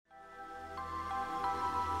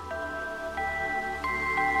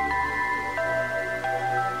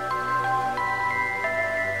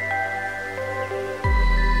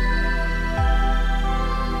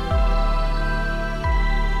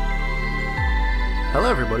Hello,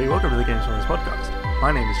 everybody. Welcome to the Games Journalist Podcast.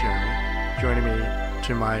 My name is Jeremy. Joining me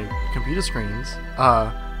to my computer screens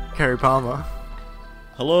are Kerry Palmer.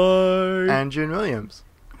 Hello. And June Williams.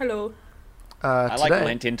 Hello. I today,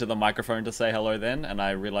 leant into the microphone to say hello then, and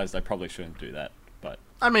I realised I probably shouldn't do that. But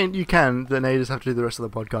I mean, you can. Then you just have to do the rest of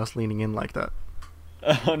the podcast leaning in like that.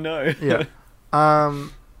 oh no. Yeah.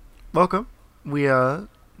 Welcome. We are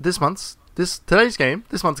today's game.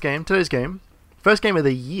 First game of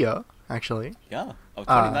the year, actually. Yeah. Of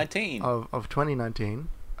 2019. Of 2019.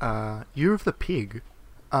 Year of the Pig.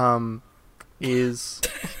 Is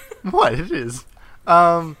what it is.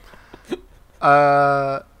 The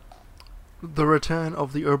Return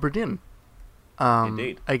of the Obra Dinn.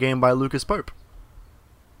 Indeed. A game by Lucas Pope,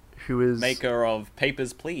 who is maker of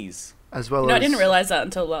Papers, Please. as well I as didn't realize that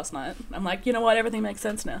until last night. I'm like, you know what? Everything makes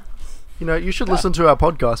sense now. You know, you should listen to our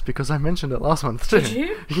podcast because I mentioned it last month too. Did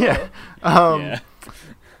you? Yeah. Yeah.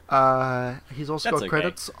 He's also That's got okay.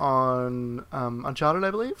 credits on Uncharted,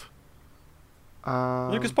 I believe.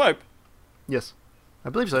 Lucas Pope. Yes, I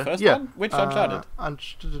believe so. The first yeah. one? Which Uncharted?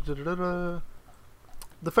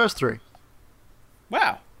 The first three.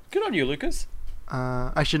 Wow. Good on you, Lucas.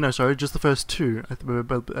 Actually, no, sorry, just the first two. I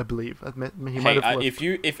believe. He might have left.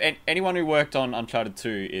 If anyone who worked on Uncharted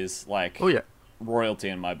 2 is like Oh yeah. royalty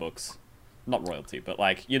in my books, not royalty, but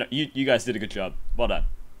like you guys did a good job. Well done.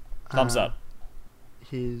 Thumbs up.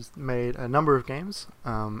 He's made a number of games,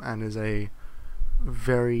 and is a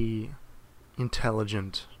very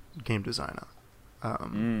intelligent game designer.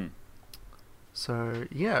 So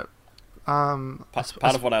yeah.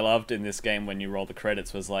 Part of what I loved in this game when you roll the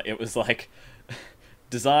credits was like it was like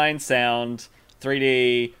design, sound,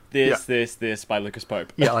 3D, this by Lucas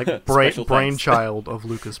Pope. Yeah, like Special thanks. brainchild of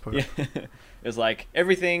Lucas Pope. Yeah. It was like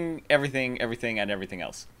everything, and everything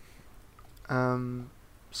else.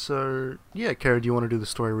 So yeah, Kara, do you want to do the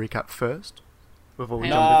story recap first before we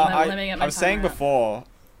Hang No, on. jump Let me get my I was saying timer out. before.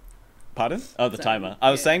 Pardon? Oh, the So, timer.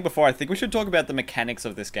 I was yeah. saying before. I think we should talk about the mechanics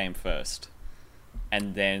of this game first,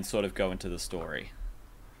 and then sort of go into the story.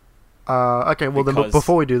 Okay, well then, Because-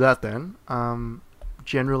 before we do that, then,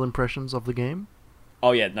 general impressions of the game.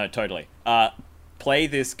 Oh yeah, no, totally. Play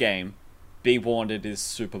this game. Be warned, it is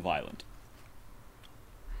super violent.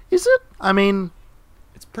 Is it? I mean,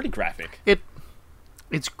 It's pretty graphic.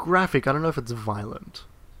 it's graphic. I don't know if it's violent.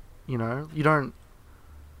 You know, you don't.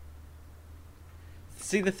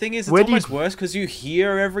 See, the thing is, it's Where do you- almost worse because you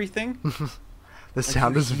hear everything. The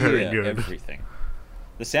sound is very good. Everything.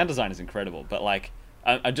 The sound design is incredible, but like,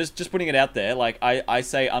 I'm just putting it out there. Like, I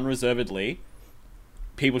say unreservedly,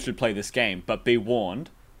 people should play this game, but be warned,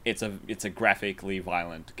 it's a graphically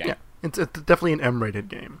violent game. Yeah, it's definitely an M-rated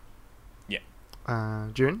game. Yeah.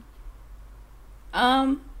 June.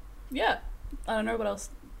 Yeah. I don't know what else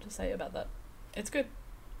to say about that. It's good.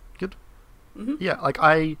 Good. Mm-hmm. Yeah, like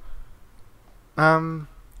I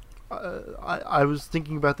was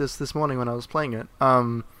thinking about this morning when I was playing it.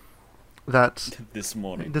 That This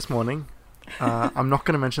morning. this morning, I'm not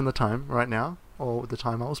going to mention the time right now or the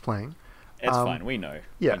time I was playing. It's fine. We know.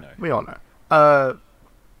 Yeah, We know. we all know.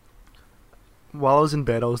 While I was in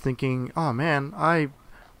bed, I was thinking, oh man, I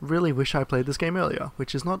really wish I played this game earlier,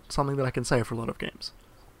 which is not something that I can say for a lot of games.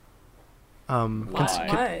 Why?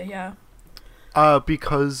 Why? Yeah.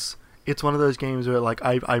 Because it's one of those games where like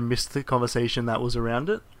I missed the conversation that was around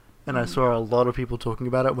it, and I saw a lot of people talking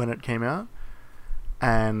about it when it came out,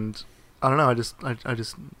 and I don't know. I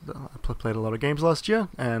played a lot of games last year,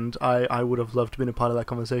 and I would have loved to been a part of that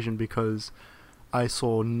conversation because I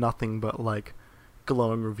saw nothing but like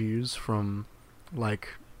glowing reviews from like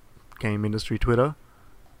game industry Twitter,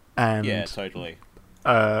 and Yeah, totally.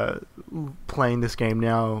 playing this game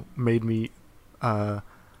now made me a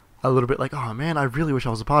little bit like, oh man, I really wish I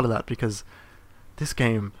was a part of that because this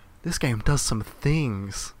game does some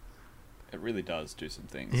things. It really does do some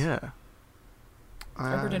things. Yeah.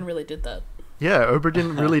 Oberdin really did that. Yeah,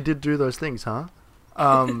 Oberdin really did do those things, huh?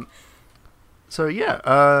 So yeah,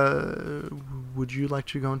 would you like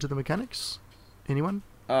to go into the mechanics? Anyone?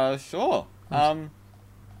 Sure.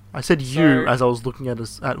 I said you So- as I was looking at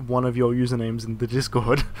one of your usernames in the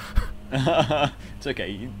Discord. It's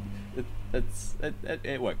okay.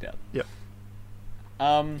 It worked out. Yep.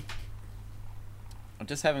 I'm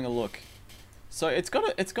just having a look. So it's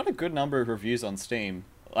got a good number of reviews on Steam.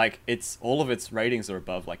 Like all of its ratings are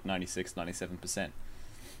above like 96, 97%.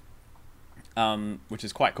 Which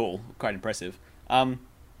is quite cool, quite impressive.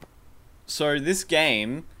 So this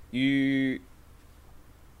game, you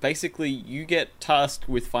get tasked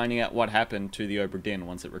with finding out what happened to the Obra Dinn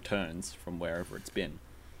once it returns from wherever it's been.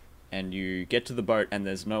 And you get to the boat and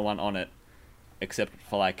there's no one on it except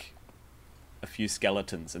for like a few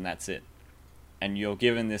skeletons, and that's it. and you're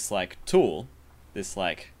given this like tool, this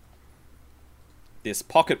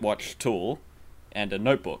pocket watch tool, and a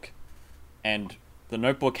notebook, and the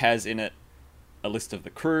notebook has in it a list of the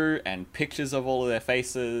crew and pictures of all of their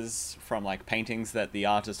faces from like paintings that the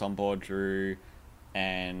artist on board drew,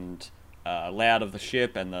 and layout of the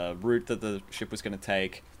ship and the route that the ship was going to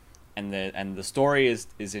take, and the story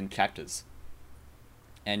is in chapters,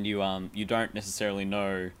 and you don't necessarily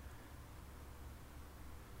know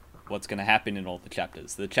what's going to happen in all the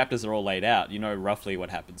chapters. The chapters are all laid out. You know roughly what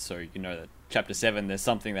happens, so you know that chapter 7 there's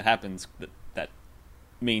something that happens that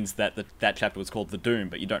means that that chapter was called The Doom,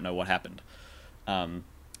 but you don't know what happened.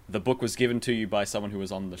 The book was given to you by someone who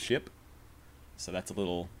was on the ship, so that's a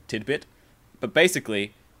little tidbit. But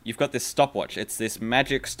basically, you've got this stopwatch. It's this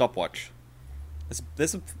magic stopwatch.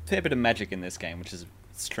 There's a fair bit of magic in this game, which is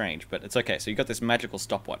strange, but it's okay. So you've got this magical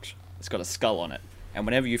stopwatch. It's got a skull on it, and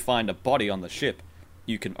whenever you find a body on the ship,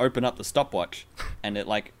 you can open up the stopwatch, and it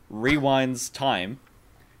like rewinds time,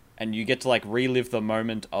 and you get to like relive the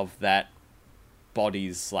moment of that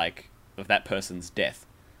body's of that person's death.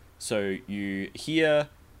 So you hear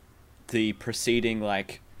the preceding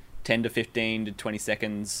like 10 to 15 to 20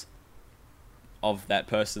 seconds of that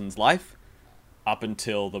person's life up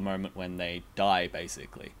until the moment when they die,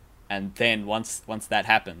 basically. And then once that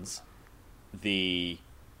happens, the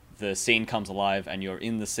scene comes alive, and you're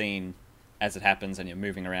in the scene as it happens, and you're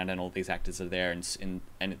moving around, and all these actors are there and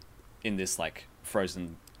in this like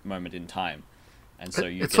frozen moment in time. And so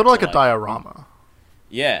it's sort of like a diorama.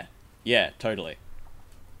 Yeah, totally.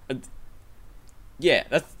 Yeah,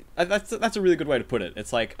 that's a really good way to put it.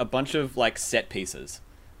 It's like a bunch of like set pieces,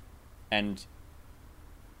 and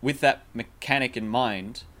with that mechanic in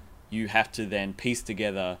mind, you have to then piece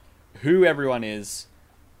together who everyone is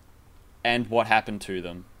and what happened to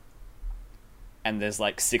them. And there's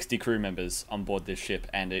like 60 crew members on board this ship,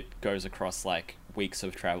 and it goes across like weeks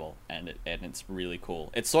of travel, and it's really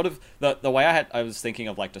cool. It's sort of the way I was thinking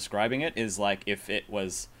of like describing it is like if it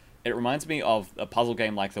reminds me of a puzzle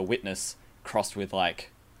game like The Witness crossed with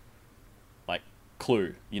like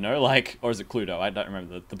Clue, you know, like, or is it Cluedo? I don't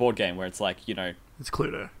remember the board game where it's like, you know, it's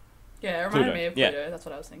Cluedo. Yeah, it reminded Cluedo. me of Cluedo. Yeah. That's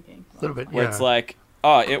what I was thinking. A little bit, yeah. Where it's like,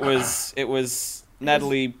 oh, it was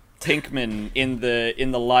Natalie Pinkman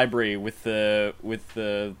in the library with the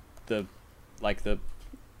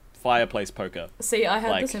fireplace poker. See, I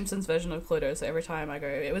had Like- the Simpsons version of Cluedo, so every time I go,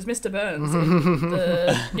 it was Mr. Burns in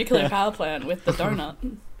the nuclear power plant with the donut.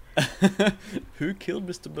 Who killed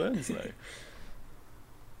Mr. Burns though?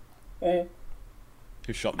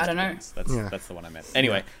 Who shot Mr. I don't know. Burns? Yeah. That's the one I meant.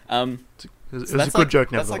 Anyway, It was So a that's good like- joke,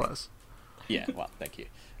 that's like- nevertheless. yeah, well, thank you.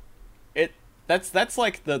 That's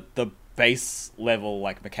like the base level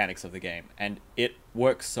like mechanics of the game, and it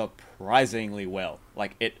works surprisingly well.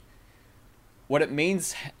 Like what it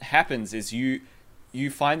means happens is you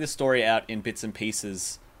find the story out in bits and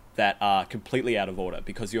pieces that are completely out of order,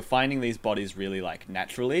 because you're finding these bodies really like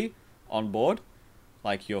naturally on board.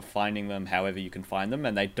 Like you're finding them however you can find them,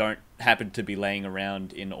 and they don't happen to be laying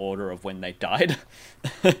around in order of when they died.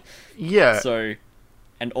 Yeah. So,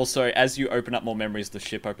 and also as you open up more memories, the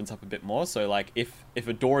ship opens up a bit more. So like if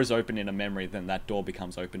a door is open in a memory, then that door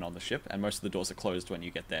becomes open on the ship, and most of the doors are closed when you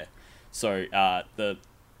get there. So the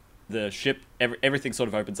ship, everything sort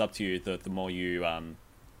of opens up to you the more you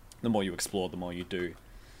explore, the more you do.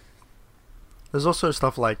 There's also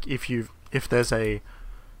stuff like if there's a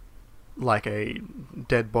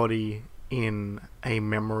dead body in a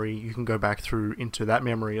memory, you can go back through into that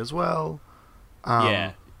memory as well.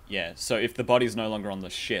 Yeah. So if the body's no longer on the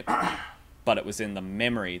ship, but it was in the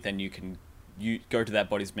memory, then you go to that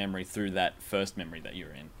body's memory through that first memory that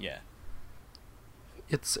you're in. Yeah.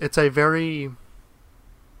 It's a very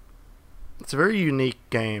unique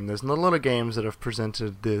game. There's not a lot of games that have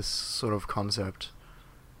presented this sort of concept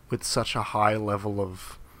with such a high level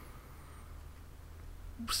of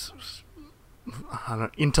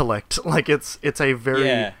intellect. Like it's a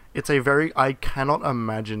very I cannot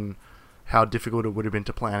imagine how difficult it would have been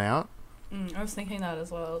to plan out. I was thinking that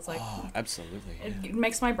as well. It's like, Oh, absolutely. Yeah. it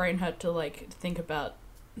makes my brain hurt to like think about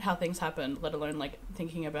how things happened, let alone like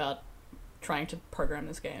thinking about trying to program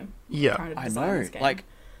this game. Yeah. Trying to I design know. this game. Like,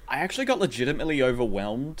 I actually got legitimately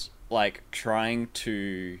overwhelmed, like, trying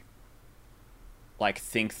to, like,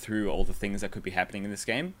 think through all the things that could be happening in this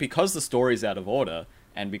game. Because the story's out of order,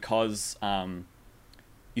 and because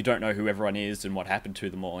you don't know who everyone is and what happened to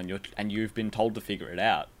them all, and you've been told to figure it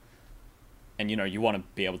out. And, you know, you want to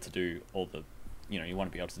be able to do you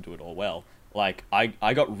want to be able to do it all well. Like,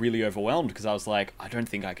 I got really overwhelmed because I was like, I don't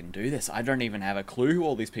think I can do this. I don't even have a clue who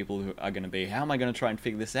all these people are going to be. How am I going to try and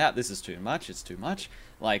figure this out? This is too much. It's too much.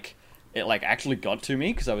 Like, it like actually got to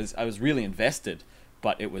me because I was really invested,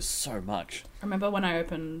 but it was so much. I remember when I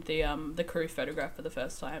opened the crew photograph for the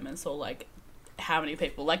first time and saw like how many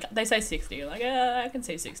people, like they say 60, you're like, I can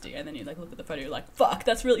see 60, and then you like look at the photo, you're like, fuck,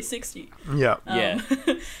 that's really 60. Yeah. Yeah.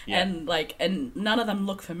 Yeah. And none of them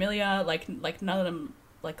look familiar, like none of them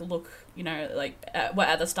like look, well,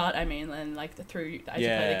 at the start, I mean, and like through as you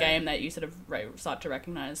play the game, that you sort of start to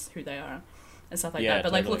recognize who they are and stuff like that.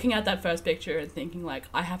 But like looking at that first picture and thinking like,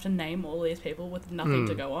 I have to name all these people with nothing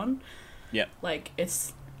to go on. Yeah. Like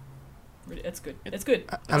it's good. It's good.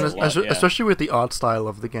 And especially with the art style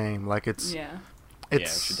of the game, like we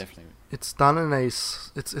should definitely. It's done in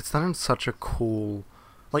it's done in such a cool,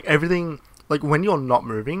 like everything. Like when you're not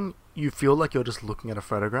moving, you feel like you're just looking at a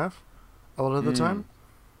photograph a lot of the time.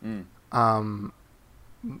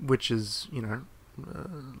 Which is,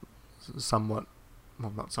 somewhat,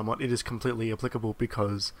 well, not somewhat, it is completely applicable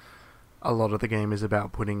because a lot of the game is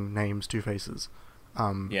about putting names to faces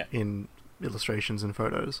in illustrations and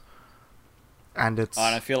photos. And it's...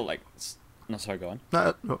 and I feel like... No, sorry, go on.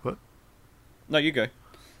 No, what? No, you go.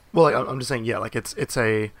 Well, like, I'm just saying, yeah, like it's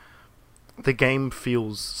a... The game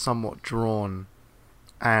feels somewhat drawn,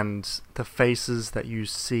 and the faces that you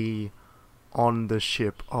see on the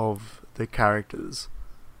ship of the characters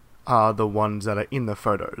are the ones that are in the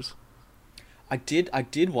photos. I did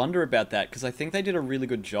wonder about that, because I think they did a really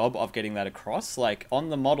good job of getting that across. Like, on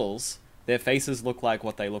the models, their faces look like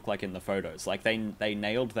what they look like in the photos. Like, they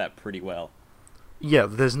nailed that pretty well. Yeah,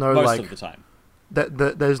 there's no, most like... of the time.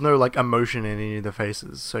 There's no, like, emotion in any of the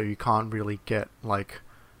faces, so you can't really get, like...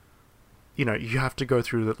 you have to go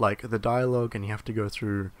through the dialogue, and you have to go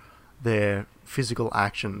through their physical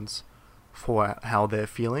actions for how they're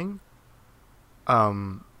feeling.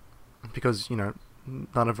 Because,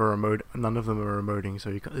 none of them are emoting,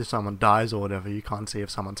 so if someone dies or whatever, you can't see if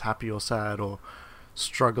someone's happy or sad or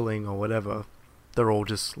struggling or whatever. They're all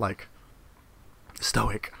just, like,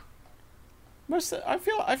 stoic. I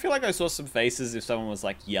feel like I saw some faces if someone was,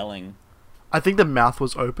 like, yelling. I think the mouth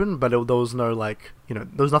was open, but there was no, like, there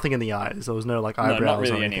was nothing in the eyes. There was no, like, eyebrows. No, not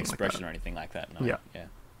really or any expression or anything like that. No. Yeah.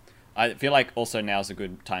 I feel like also now's a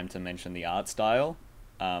good time to mention the art style.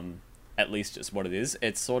 At least just what it is.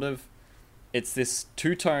 It's this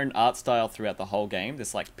two-tone art style throughout the whole game.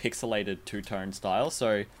 This, like, pixelated two-tone style.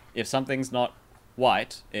 So if something's not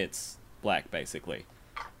white, it's black, basically.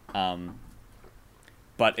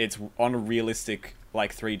 But it's on a realistic,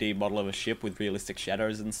 like, 3D model of a ship with realistic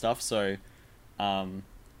shadows and stuff. So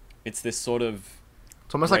it's this sort of...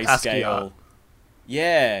 It's almost like ASCII art.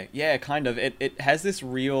 Yeah, kind of. It has this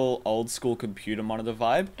real old-school computer monitor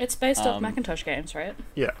vibe. It's based off Macintosh games, right?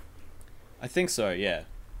 Yeah. I think so, yeah.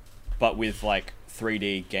 But with, like,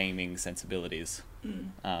 3D gaming sensibilities.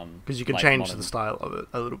 Because you can like change modern... the style of it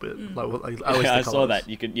a little bit. I saw that.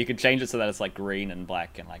 You could change it so that it's, like, green and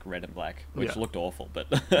black and, like, red and black, which looked awful, but...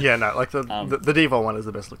 Yeah, no, like, the default one is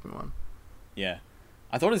the best looking one. Yeah.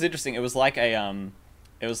 I thought it was interesting. It was like a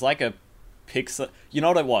Pixar... You know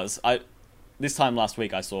what it was? This time last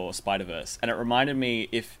week I saw Spider-Verse, and it reminded me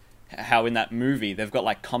how in that movie they've got,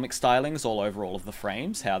 like, comic stylings all over all of the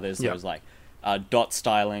frames, how there's those, like, dot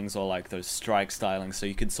stylings or, like, those strike stylings, so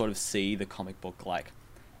you could sort of see the comic book, like,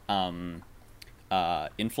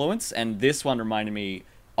 influence. And this one reminded me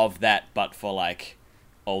of that, but for, like,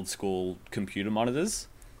 old school computer monitors.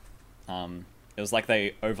 It was like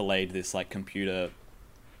they overlaid this, like, computer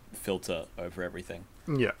filter over everything.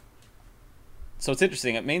 Yeah. So it's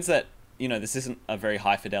interesting. It means that, this isn't a very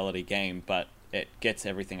high fidelity game, but it gets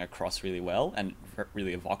everything across really well and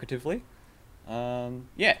really evocatively.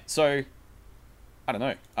 So I don't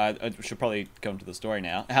know. I should probably go into the story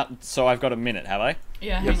now. So I've got a minute, have I?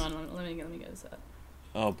 Yeah, hang on. Let me get this out.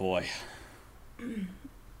 Oh boy.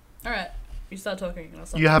 All right, you start talking. And I'll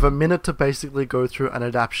start you have a minute to basically go through an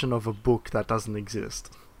adaptation of a book that doesn't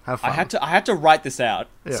exist. Have fun. I had to write this out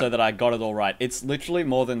so that I got it all right. It's literally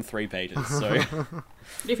more than 3 pages. So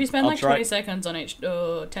if you spend 20 seconds on each,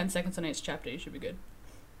 or 10 seconds on each chapter, you should be good.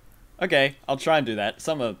 Okay, I'll try and do that.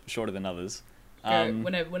 Some are shorter than others. Go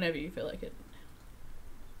whenever you feel like it.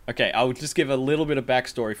 Okay, I will just give a little bit of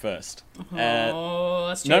backstory first.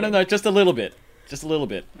 That's cheating. No, just a little bit. Just a little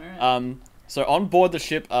bit. All right. So on board the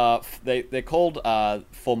ship, they're called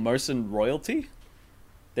Formosan royalty.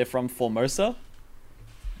 They're from Formosa.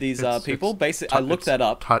 These people. Basically, I looked that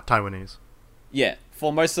up. Taiwanese. Yeah,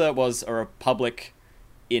 Formosa was a republic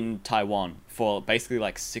in Taiwan for basically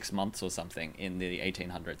like 6 months or something in the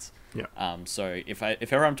 1800s. Yeah. So if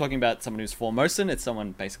ever I'm talking about someone who's Formosan, it's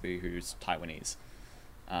someone basically who's Taiwanese.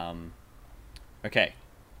 Okay.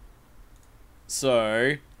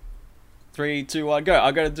 So 3, 2, 1, go.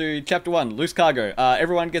 I'm going to do chapter 1, loose cargo.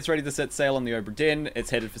 Everyone gets ready to set sail on the Obra Dinn. It's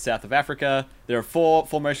headed for South of Africa. There are 4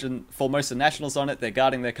 Formosan nationals on it. They're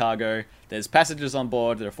guarding their cargo. There's passengers on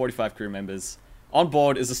board. There are 45 crew members. On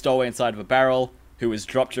board is a stowaway inside of a barrel who was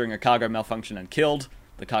dropped during a cargo malfunction and killed.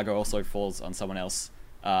 The cargo also falls on someone else.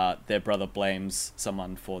 Their brother blames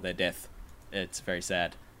someone for their death. It's very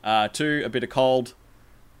sad. 2, a bit of cold.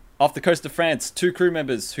 Off the coast of France, 2 crew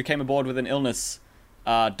members who came aboard with an illness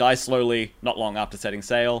die slowly not long after setting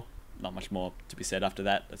sail. Not much more to be said after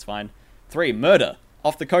that. That's fine. 3, murder.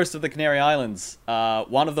 Off the coast of the Canary Islands,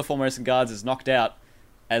 one of the Formosan guards is knocked out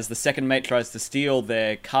as the second mate tries to steal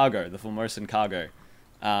their cargo, the Formosan cargo.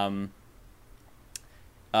 One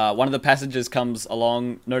of the passengers comes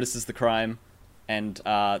along, notices the crime, and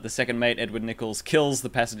the second mate, Edward Nichols, kills the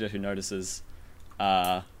passenger who notices.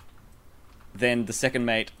 Then the second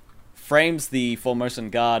mate frames the Formosan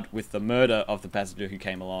guard with the murder of the passenger who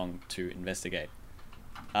came along to investigate.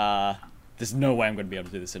 There's no way I'm going to be able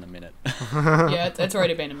to do this in a minute. Yeah, it's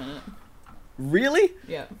already been a minute. Really?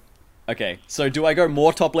 Yeah. Okay, so do I go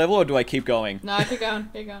more top level or do I keep going? No, keep going.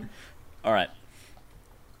 Keep going. All right.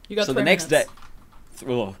 You got so 3 the next minutes.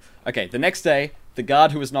 day. Okay, the next day, the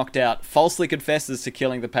guard who was knocked out falsely confesses to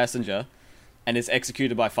killing the passenger and is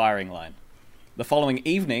executed by firing line. The following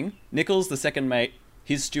evening, Nichols, the second mate,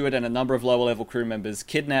 his steward, and a number of lower-level crew members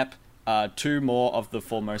kidnap 2 more of the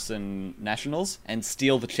Formosan nationals and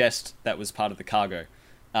steal the chest that was part of the cargo.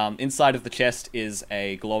 Inside of the chest is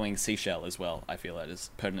a glowing seashell as well. I feel that is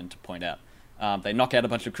pertinent to point out. They knock out a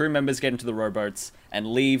bunch of crew members, get into the rowboats,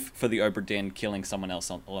 and leave for the Obra Dinn, killing someone else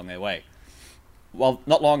along their way. Well,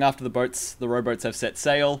 not long after the rowboats have set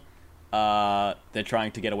sail, they're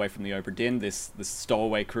trying to get away from the Obra Dinn, this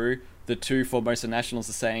stowaway crew. The 2 Formosan nationals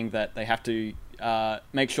are saying that they have to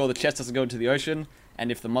make sure the chest doesn't go into the ocean,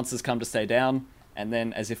 and if the monsters come to stay down, and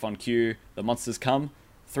then, as if on cue, the monsters come,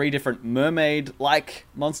 3 different mermaid-like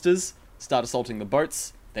monsters start assaulting the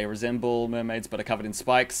boats. They resemble mermaids but are covered in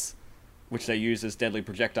spikes, which they use as deadly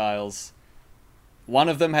projectiles. One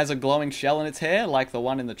of them has a glowing shell in its hair, like the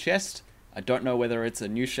one in the chest. I don't know whether it's a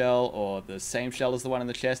new shell or the same shell as the one in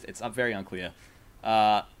the chest. It's very unclear.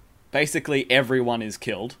 Basically, everyone is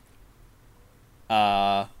killed.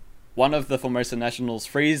 One of the Formosan nationals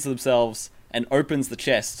frees themselves and opens the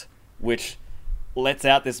chest, which lets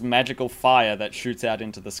out this magical fire that shoots out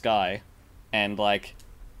into the sky, and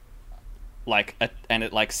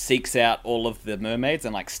it seeks out all of the mermaids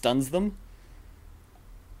and stuns them,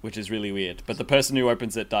 which is really weird. But the person who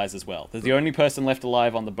opens it dies as well. The only person left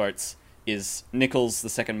alive on the boats is Nichols, the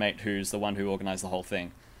second mate, who's the one who organized the whole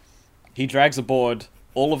thing. He drags aboard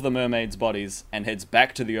all of the mermaids' bodies and heads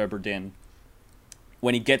back to the Obra Dinn.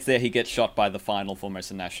 When he gets there, he gets shot by the final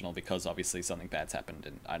Formosan national because obviously something bad's happened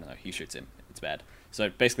and, I don't know, he shoots him. It's bad. So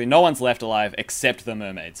basically no one's left alive except the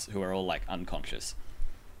mermaids, who are all unconscious.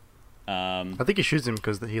 I think he shoots him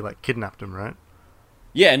because he kidnapped him, right?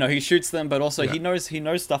 Yeah, no, he shoots them, but also he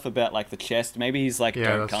knows stuff about the chest. Maybe he's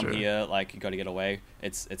don't come true. here, you got to get away.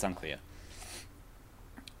 It's unclear.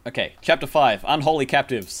 Okay, chapter 5, Unholy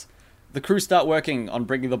Captives. The crew start working on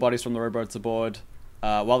bringing the bodies from the rowboats aboard.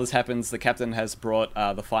 While this happens, the captain has brought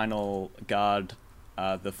the final guard,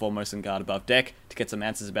 the Formosan guard above deck, to get some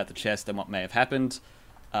answers about the chest and what may have happened.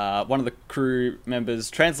 One of the crew members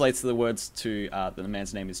translates the words to the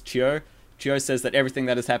man's name is Chio. Chio says that everything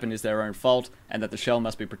that has happened is their own fault and that the shell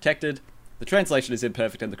must be protected. The translation is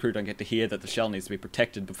imperfect and the crew don't get to hear that the shell needs to be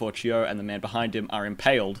protected before Chio and the man behind him are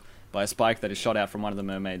impaled by a spike that is shot out from one of the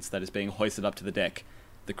mermaids that is being hoisted up to the deck.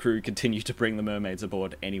 The crew continue to bring the mermaids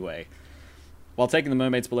aboard anyway. While taking the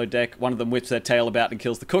mermaids below deck, one of them whips their tail about and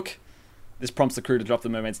kills the cook. This prompts the crew to drop the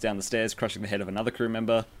mermaids down the stairs, crushing the head of another crew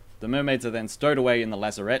member. The mermaids are then stowed away in the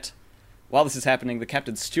lazarette. While this is happening, the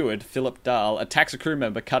captain's steward, Philip Dahl, attacks a crew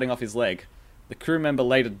member, cutting off his leg. The crew member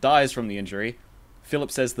later dies from the injury.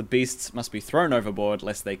 Philip says the beasts must be thrown overboard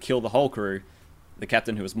lest they kill the whole crew. The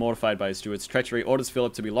captain, who is mortified by his steward's treachery, orders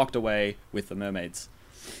Philip to be locked away with the mermaids.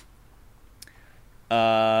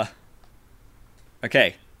 Okay,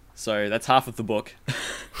 so that's half of the book.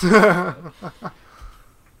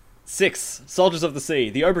 6. Soldiers of the Sea.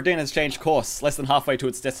 The Obra Dinn has changed course, less than halfway to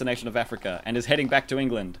its destination of Africa, and is heading back to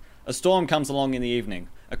England. A storm comes along in the evening.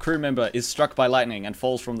 A crew member is struck by lightning and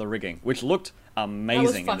falls from the rigging, which looked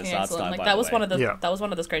amazing in this art style, that was one of the Yeah. that was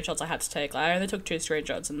one of the screenshots I had to take. I only took 2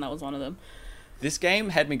 screenshots, and that was one of them. This game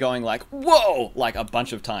had me going whoa, a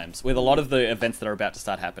bunch of times, with a lot of the events that are about to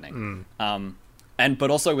start happening.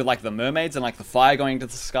 But also with the mermaids and the fire going into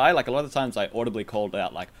the sky. A lot of the times I audibly called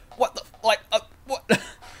out what the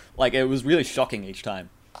what? It was really shocking each time.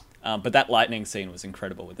 But that lightning scene was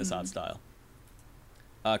incredible with this art style.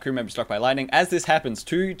 crew member struck by lightning. As this happens,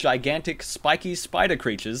 2 gigantic, spiky spider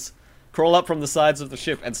creatures crawl up from the sides of the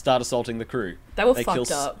ship and start assaulting the crew. They were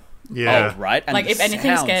fucked up. Yeah. Oh, right. And Like if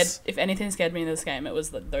anything sounds... scared me in this game, it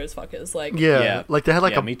was those fuckers. Like Yeah. Like they had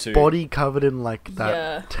like me a too. body covered in like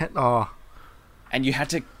that. Yeah. And you had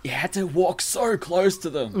to walk so close to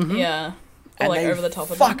them. yeah, or And like they over the top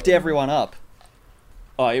of fucked them. everyone up.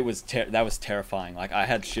 Oh, it was that was terrifying. Like I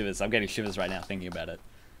had shivers. I'm getting shivers right now thinking about it.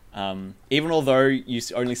 Even although you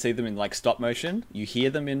only see them in like stop motion, you hear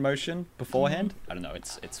them in motion beforehand. I don't know.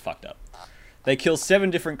 It's fucked up. They kill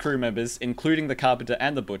 7 different crew members, including the carpenter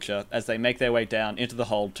and the butcher, as they make their way down into the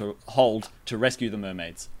hold to rescue the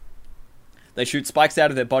mermaids. They shoot spikes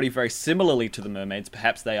out of their body very similarly to the mermaids.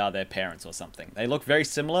 Perhaps they are their parents or something. They look very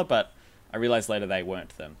similar, but I realized later they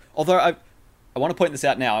weren't them. Although I want to point this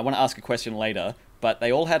out now. I want to ask a question later, but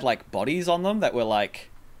they all had like bodies on them that were like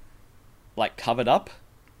covered up.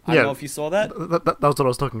 I don't know if you saw that. That was what I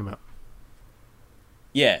was talking about.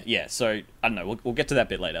 Yeah. So I don't know. We'll get to that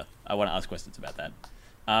bit later. I want to ask questions about that.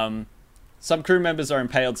 Some crew members are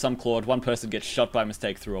impaled, some clawed. One person gets shot by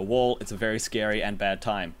mistake through a wall. It's a very scary and bad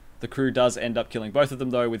time. The crew does end up killing both of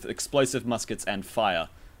them, though, with explosive muskets and fire.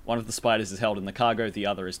 One of the spiders is held in the cargo, the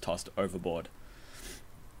other is tossed overboard.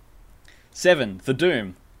 7. The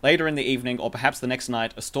Doom. Later in the evening, or perhaps the next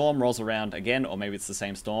night, a storm rolls around again, or maybe it's the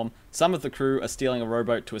same storm. Some of the crew are stealing a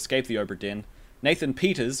rowboat to escape the Obra Dinn. Nathan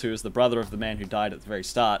Peters, who is the brother of the man who died at the very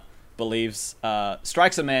start,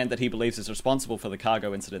 strikes a man that he believes is responsible for the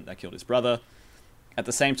cargo incident that killed his brother. At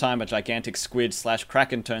the same time, a gigantic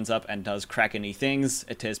squid/kraken turns up and does kraken-y things.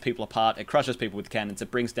 It tears people apart, it crushes people with cannons, it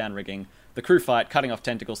brings down rigging. The crew fight, cutting off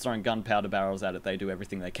tentacles, throwing gunpowder barrels at it. They do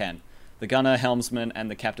everything they can. The gunner, helmsman, and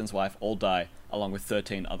the captain's wife all die, along with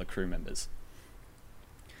 13 other crew members.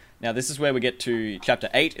 Now, this is where we get to Chapter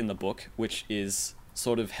 8 in the book, which is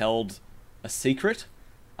sort of held a secret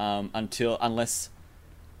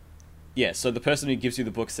so the person who gives you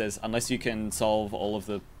the book says, unless you can solve all of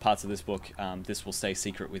the parts of this book, this will stay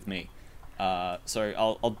secret with me. So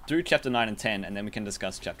I'll do Chapter 9 and 10, and then we can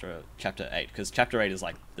discuss Chapter 8, because Chapter 8 is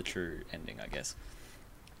like the true ending, I guess.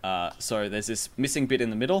 So there's this missing bit in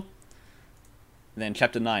the middle. Then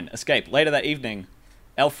Chapter 9, Escape. Later that evening,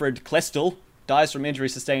 Alfred Klestel dies from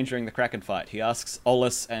injuries sustained during the Kraken fight. He asks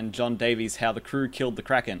Ollis and John Davies how the crew killed the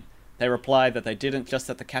Kraken. They reply that they didn't, just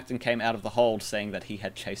that the captain came out of the hold saying that he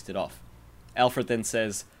had chased it off. Alfred then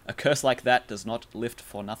says, a curse like that does not lift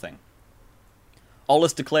for nothing.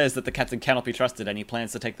 Ollis declares that the captain cannot be trusted and he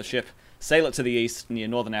plans to take the ship, sail it to the east near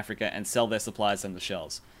northern Africa and sell their supplies and the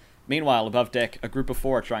shells. Meanwhile, above deck, a group of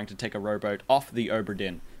 4 are trying to take a rowboat off the Obra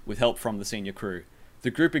Dinn with help from the senior crew. The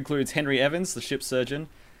group includes Henry Evans, the ship's surgeon.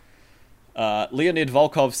 Leonid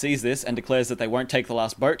Volkov sees this and declares that they won't take the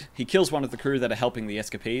last boat. He kills one of the crew that are helping the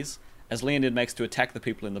escapees. As Leonid makes to attack the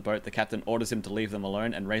people in the boat, the captain orders him to leave them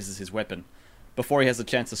alone and raises his weapon. Before he has a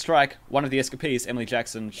chance to strike, one of the escapees, Emily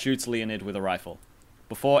Jackson, shoots Leonid with a rifle.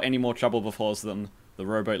 Before any more trouble befalls them, the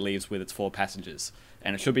rowboat leaves with its 4 passengers.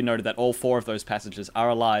 And it should be noted that all 4 of those passengers are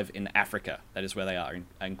alive in Africa. That is where they are,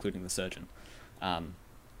 including the surgeon.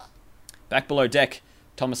 Back below deck,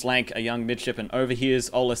 Thomas Lank, a young midshipman, overhears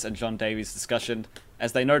Ollis and John Davies' discussion.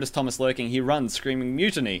 As they notice Thomas lurking, he runs, screaming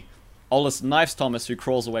mutiny. Ollis knifes Thomas, who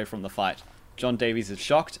crawls away from the fight. John Davies is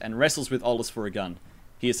shocked and wrestles with Ollis for a gun.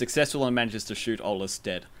 He is successful and manages to shoot Ollis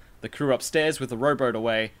dead. The crew upstairs with the rowboat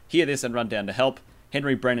away hear this and run down to help.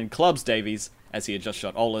 Henry Brennan clubs Davies, as he had just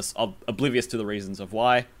shot Ollis, oblivious to the reasons of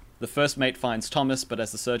why. The first mate finds Thomas, but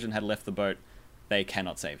as the surgeon had left the boat, they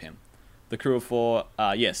cannot save him. The crew of 4,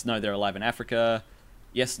 they're alive in Africa.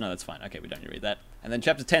 Yes, no, that's fine. Okay, we don't need to read that. And then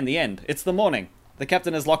Chapter 10, the end. It's the morning. The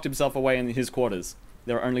captain has locked himself away in his quarters.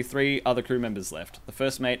 There are only 3 other crew members left. The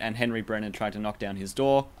first mate and Henry Brennan try to knock down his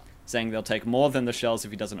door, saying they'll take more than the shells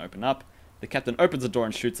if he doesn't open up. The captain opens the door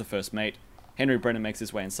and shoots the first mate. Henry Brennan makes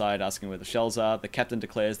his way inside, asking where the shells are. The captain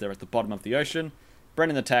declares they're at the bottom of the ocean.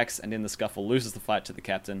 Brennan attacks, and in the scuffle loses the fight to the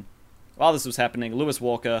captain. While this was happening, Lewis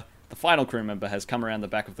Walker, the final crew member, has come around the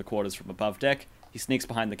back of the quarters from above deck. He sneaks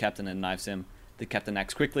behind the captain and knives him. The captain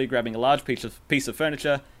acts quickly, grabbing a large piece of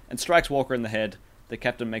furniture, and strikes Walker in the head. The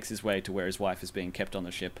captain makes his way to where his wife is being kept on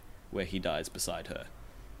the ship, where he dies beside her.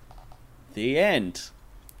 The end.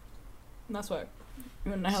 That's what.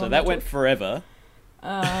 So that went forever.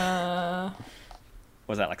 Uh,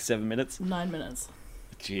 Was that like 7 minutes? 9 minutes.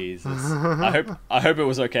 Jesus. I hope it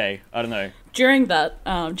was okay. I don't know. During that,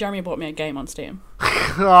 Jeremy bought me a game on Steam.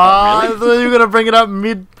 I thought you were gonna bring it up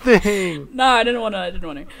mid thing. No, I didn't want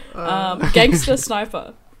to. Gangster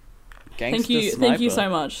Sniper. Thank you so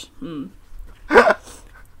much.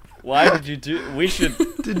 Why did you do? We should.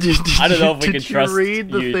 I don't know if we can trust you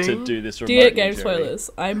to do this. Do you get game spoilers?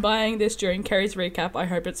 I'm buying this during Kerry's recap. I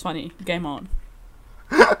hope it's funny. Game on.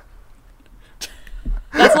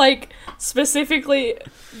 That's like specifically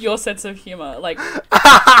your sense of humor. Like.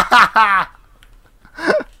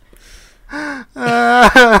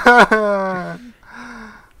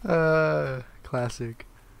 Classic.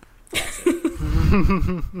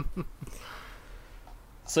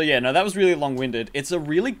 So yeah, no, that was really long-winded. It's a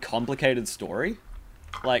really complicated story,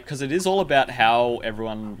 like, because it is all about how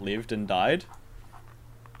everyone lived and died,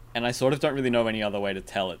 and I sort of don't really know any other way to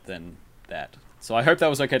tell it than that. So I hope that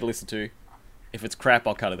was okay to listen to. If it's crap,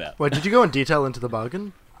 I'll cut it out. Wait, did you go in detail into the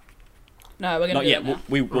bargain? No, we're gonna Not do yet. it now.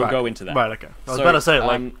 We'll go into that. Right, okay. I was So, about to say,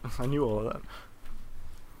 like, I knew all of that.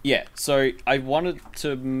 Yeah, so I wanted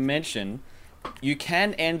to mention, you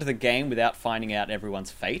can end the game without finding out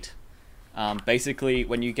everyone's fate. Basically,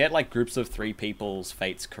 when you get like groups of 3 people's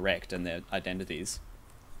fates correct and their identities,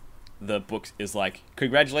 the book is like,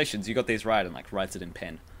 congratulations, you got these right, and like writes it in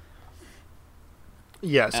pen.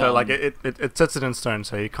 Yeah, so like it sets it in stone,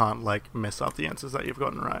 so you can't like mess up the answers that you've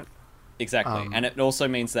gotten right. Exactly, and it also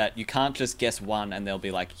means that you can't just guess one and they'll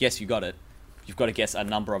be like, yes, you got it. You've got to guess a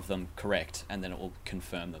number of them correct, and then it will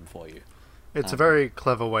confirm them for you. It's a very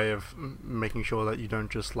clever way of making sure that you don't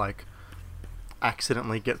just like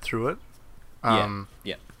accidentally get through it.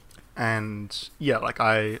 Yeah. And yeah, like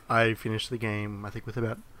I finished the game, I think, with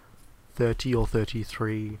about 30 or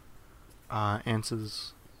 33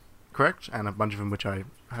 answers correct, and a bunch of them which I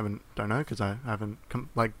don't know because I haven't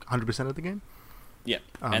like 100% of the game. Yeah,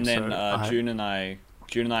 and then so June and I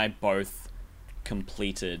both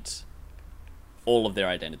completed all of their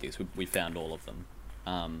identities. We found all of them,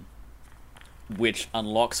 which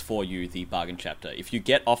unlocks for you the bargain chapter. If you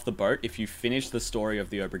get off the boat, if you finish the story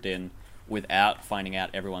of the Obra Dinn without finding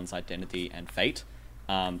out everyone's identity and fate,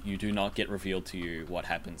 you do not get revealed to you what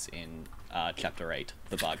happens in chapter 8,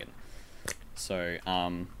 the bargain. So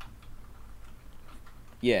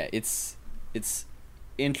yeah, it's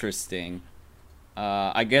interesting.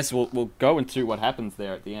 I guess we'll go into what happens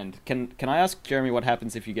there at the end. Can I ask Jeremy what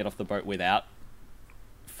happens if you get off the boat without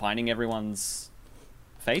finding everyone's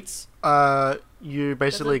fates? You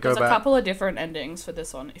basically there's go back. There's a couple of different endings for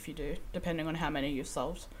this one if you do, depending on how many you've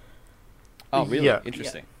solved. Oh, really? Yeah.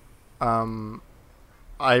 Interesting.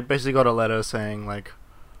 I basically got a letter saying like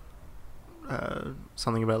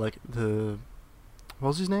something about like what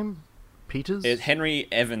was his name? Peters? Henry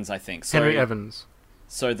Evans, I think. So, Henry Evans.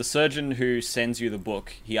 So the surgeon who sends you the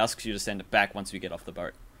book, he asks you to send it back once you get off the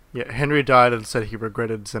boat. Yeah, Henry died and said he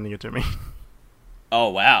regretted sending it to me. Oh,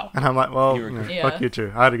 wow. And I'm like, well, Yeah. fuck you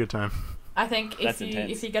too. I had a good time. I think That's if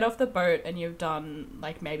intense. you get off the boat and you've done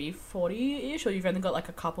like maybe 40-ish, or you've only got like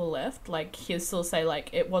a couple left, like he'll still say like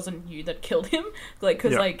it wasn't you that killed him, like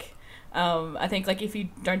because like I think like if you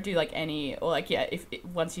don't do like any, or like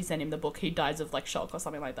once you send him the book, he dies of like shock or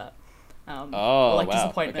something like that. Or like wow.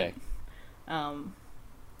 disappointment. Okay.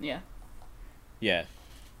 Yeah. Yeah.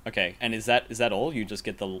 Okay. And is that all? You just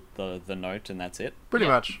get the note and that's it? Pretty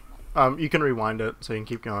Yeah. much. You can rewind it so you can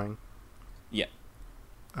keep going. Yeah.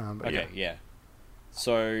 But Okay. Yeah.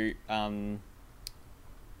 So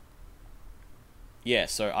yeah.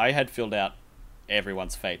 So I had filled out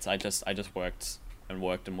everyone's fates. I just worked and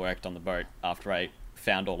worked and worked on the boat after I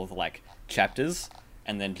found all of the like chapters,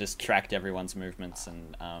 and then just tracked everyone's movements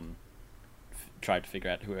and tried to figure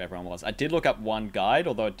out who everyone was. I did look up one guide,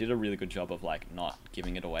 although it did a really good job of like not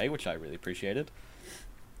giving it away, which I really appreciated.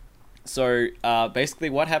 So basically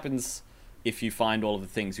what happens if you find all of the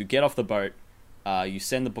things, you get off the boat, you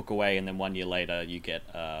send the book away, and then 1 year later you get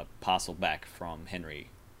a parcel back from Henry,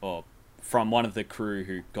 or from one of the crew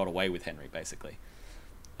who got away with Henry, basically.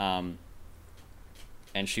 And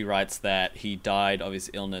she writes that he died of his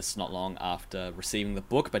illness not long after receiving the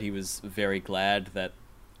book, but he was very glad that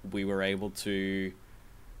we were able to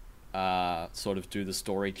sort of do the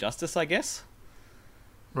story justice, I guess.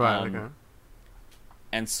 Right, okay.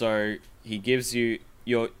 And so he gives you...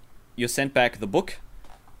 You're sent back the book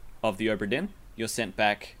of the Obra Dinn, you're sent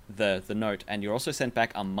back the note, and you're also sent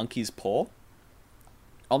back a monkey's paw.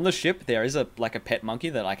 On the ship, there is a pet monkey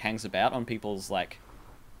that like hangs about on people's like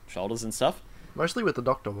shoulders and stuff. Mostly with the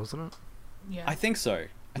doctor, wasn't it? Yeah. I think so.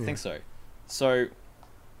 I think so. So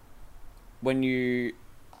when you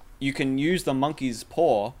can use the monkey's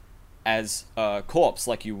paw as a corpse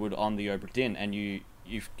like you would on the Obra Dinn, and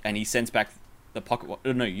and he sends back the pocket watch.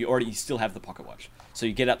 No, you still have the pocket watch. So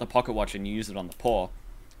you get out the pocket watch and you use it on the paw,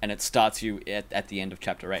 and it starts you at the end of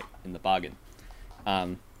chapter 8 in the bargain.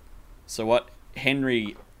 So what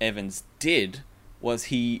Henry Evans did was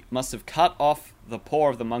he must have cut off the paw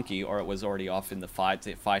of the monkey, or it was already off in the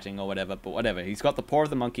fighting or whatever, but whatever. He's got the paw of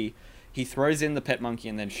the monkey, he throws in the pet monkey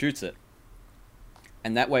and then shoots it.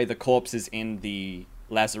 And that way the corpse is in the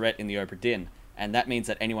lazarette in the Obra Dinn. And that means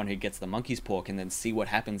that anyone who gets the monkey's paw can then see what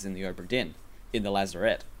happens in the Obra Dinn, in the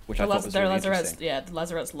lazarette, which I thought was really interesting. Yeah, the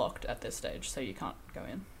lazarette's locked at this stage, so you can't go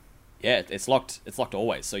in. Yeah, it's locked. It's locked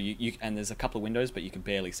always. So you and there's a couple of windows, but you can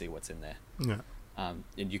barely see what's in there. Yeah. And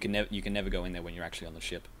you can never go in there when you're actually on the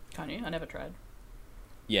ship. Can't you? I never tried.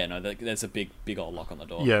 Yeah, no, there's a big old lock on the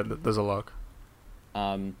door. Yeah, there's a lock.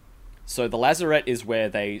 So the lazarette is where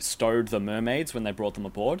they stowed the mermaids when they brought them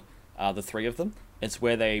aboard, the three of them. It's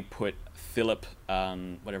where they put Philip,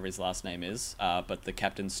 whatever his last name is, but the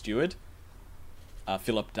captain's steward,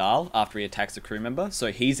 Philip Dahl, after he attacks a crew member.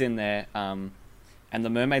 So he's in there, and the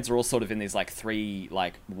mermaids are all sort of in these like three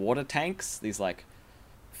like water tanks, these like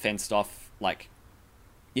fenced off like,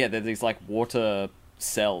 yeah, they're these like water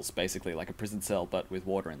cells, basically like a prison cell but with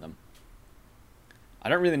water in them. I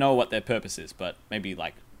don't really know what their purpose is, but maybe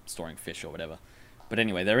like storing fish or whatever. But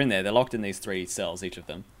anyway, they're in there. They're locked in these three cells, each of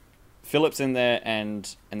them. Philip's in there,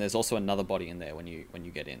 and there's also another body in there when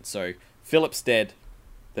you get in. So Philip's dead.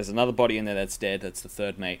 There's another body in there that's dead. That's the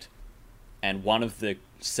third mate, and one of the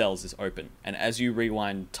cells is open. And as you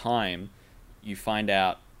rewind time, you find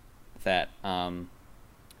out that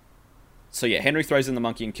so yeah, Henry throws in the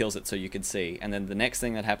monkey and kills it so you can see. And then the next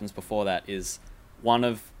thing that happens before that is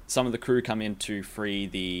some of the crew come in to free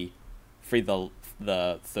the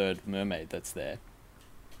third mermaid that's there.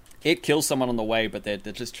 It kills someone on the way, but they're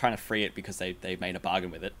just trying to free it because they made a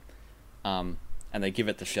bargain with it. And they give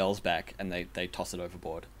it the shells back, and they toss it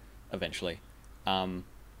overboard eventually. And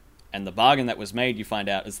the bargain that was made, you find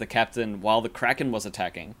out, is the captain, while the Kraken was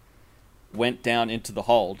attacking, went down into the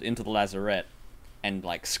hold, into the lazarette, and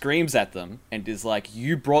like screams at them and is like,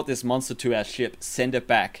 "You brought this monster to our ship, send it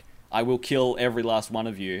back. I will kill every last one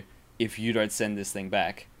of you if you don't send this thing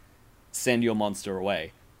back. Send your monster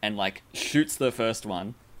away." And like shoots the first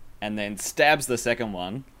one and then stabs the second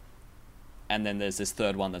one, and then there's this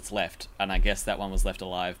third one that's left, and I guess that one was left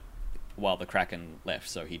alive while the Kraken left,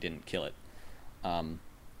 so he didn't kill it. Right.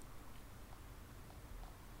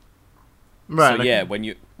 So yeah, when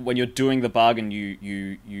you're doing the bargain, you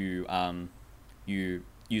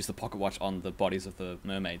use the pocket watch on the bodies of the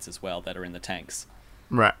mermaids as well that are in the tanks.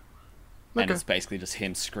 Right. Okay. And it's basically just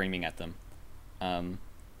him screaming at them. And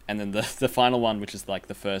then the final one, which is like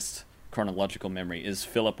the first chronological memory, is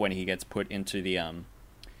Philip when he gets put into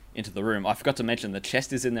the room. I forgot to mention the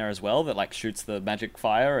chest is in there as well that like shoots the magic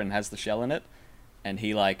fire and has the shell in it, and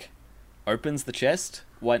he like opens the chest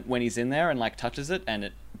when he's in there and like touches it, and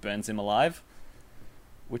it burns him alive,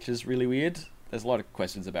 which is really weird. There's a lot of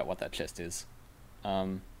questions about what that chest is.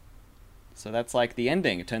 So that's like the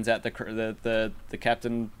ending. It turns out the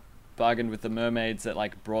captain bargained with the mermaids that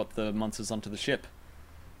like brought the monsters onto the ship.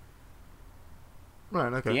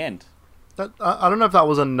 Right. Okay. The end. I don't know if that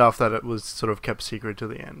was enough that it was sort of kept secret to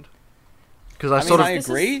the end. Because I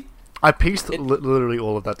agree. I pieced literally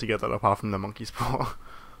all of that together apart from the monkey's paw.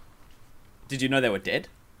 Did you know they were dead,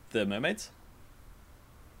 the mermaids?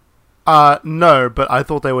 No, but I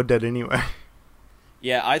thought they were dead anyway.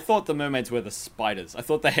 Yeah, I thought the mermaids were the spiders. I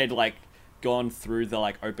thought they had like gone through the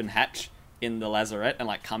like open hatch in the lazarette and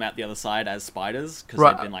like come out the other side as spiders because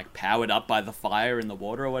they'd been like powered up by the fire in the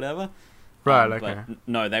water or whatever. Right. Okay. But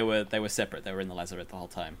no, they were separate. They were in the lazarette the whole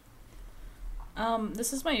time.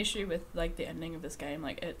 This is my issue with like the ending of this game.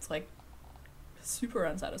 Like it's like super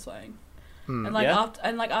unsatisfying. And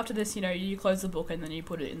like after this, you know, you close the book and then you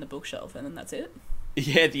put it in the bookshelf and then that's it.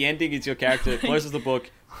 Yeah, the ending is your character closes the book,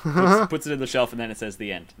 puts it in the shelf, and then it says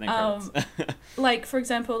the end. And then like for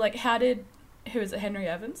example, like who is it, Henry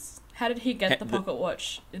Evans? How did he get the pocket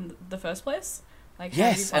watch in the first place? Like how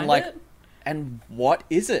did he find it? And what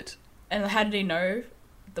is it? And how did he know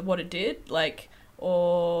what it did? Like,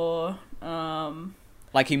 or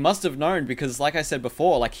like he must have known because, like I said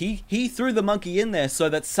before, like he threw the monkey in there so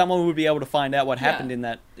that someone would be able to find out what happened in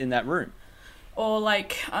that room. Or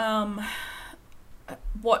like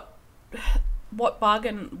what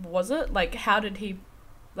bargain was it? Like, how did he?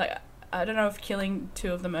 Like, I don't know if killing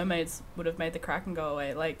two of the mermaids would have made the Kraken go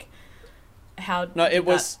away. Like, how? No, it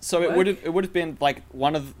was so work? it would have been like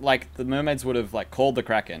one of like the mermaids would have like called the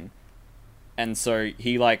Kraken. And so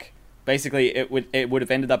he like basically it would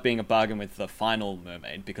have ended up being a bargain with the final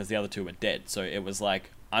mermaid because the other two were dead. So it was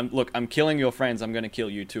like I'm killing your friends. I'm going to kill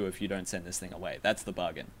you too if you don't send this thing away. That's the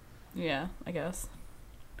bargain. Yeah, I guess.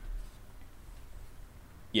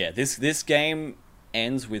 Yeah, this game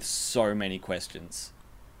ends with so many questions.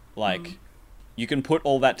 Like you can put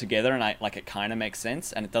all that together and it kind of makes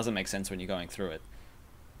sense, and it doesn't make sense when you're going through it.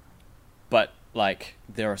 but like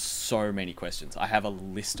there are so many questions. I have a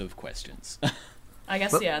list of questions. I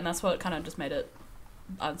guess, yeah, and that's what kind of just made it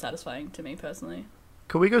unsatisfying to me personally.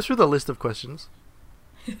 Can we go through the list of questions?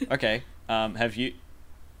 Okay. Have you?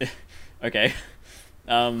 Okay.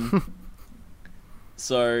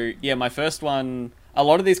 So yeah, my first one. A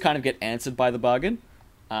lot of these kind of get answered by the bargain,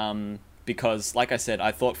 because, like I said,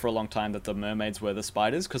 I thought for a long time that the mermaids were the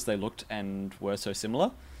spiders because they looked and were so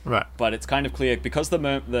similar. Right. But it's kind of clear because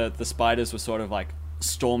the spiders were sort of like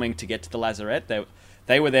storming to get to the lazarette.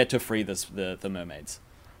 They were there to free the mermaids.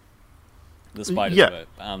 The spiders were.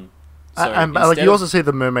 So and like you also see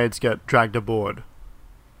the mermaids get dragged aboard.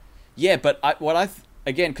 Yeah, but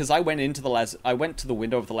again, because I went into I went to the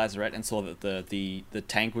window of the lazarette and saw that the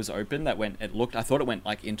tank was open. I thought it went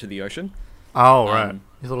like into the ocean. Oh right.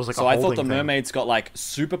 You thought it was like so a I thought holding the thing. mermaids got like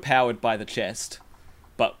super powered by the chest,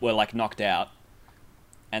 but were like knocked out,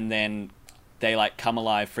 and then they like come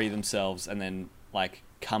alive, free themselves, and then like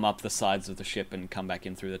come up the sides of the ship and come back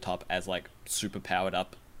in through the top as like super powered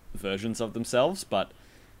up versions of themselves. But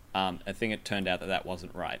I think it turned out that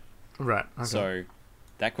wasn't right. Right. Okay. So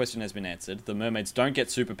that question has been answered. The mermaids don't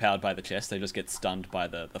get super powered by the chest; they just get stunned by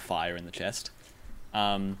the fire in the chest.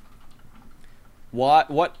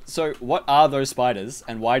 What are those spiders,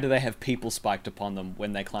 and why do they have people spiked upon them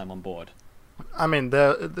when they climb on board? I mean,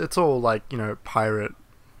 it's all like, you know, pirate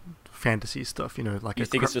fantasy stuff. You know, like You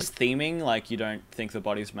think it's just theming? Like you don't think the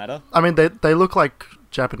bodies matter? I mean, they look like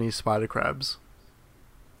Japanese spider crabs.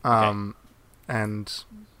 Okay. And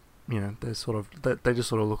you know, they just sort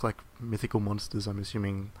of look like mythical monsters. I'm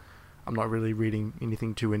assuming. I'm not really reading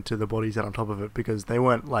anything too into the bodies out on top of it because they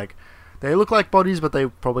weren't like. They look like bodies, but they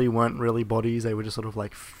probably weren't really bodies. They were just sort of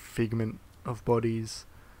like figment of bodies.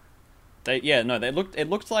 It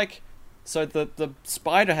looked like, so the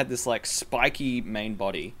spider had this like spiky main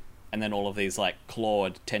body, and then all of these like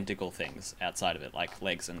clawed tentacle things outside of it, like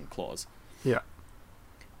legs and claws. Yeah.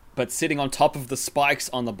 But sitting on top of the spikes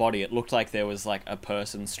on the body, it looked like there was like a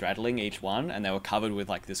person straddling each one, and they were covered with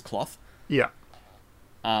like this cloth. Yeah.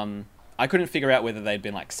 I couldn't figure out whether they'd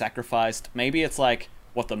been like sacrificed. Maybe it's like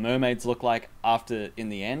what the mermaids look like after in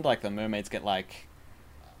the end. Like the mermaids get like,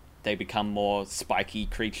 they become more spiky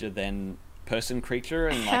creature than person creature,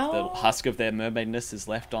 and like the husk of their mermaidness is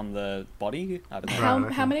left on the body. I don't know.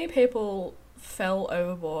 How many people fell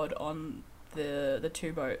overboard on the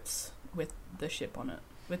two boats with the ship on it,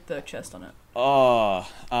 with the chest on it? Oh,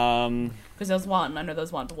 because there was one. I know there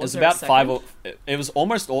was one. But it was about 5 it was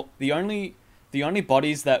almost all the only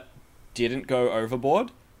bodies that didn't go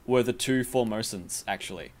overboard were the two Formosans,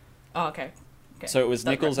 actually. Oh, okay. So it was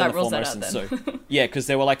Nichols and the Formosans. So yeah, because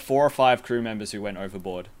there were like 4 or 5 crew members who went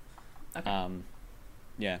overboard. Okay.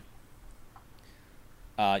 Yeah.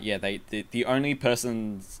 The only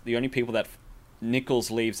people that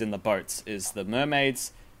Nichols leaves in the boats is the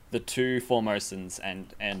mermaids, the two Formosans,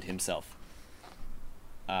 and himself.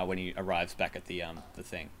 When he arrives back at the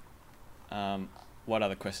thing. What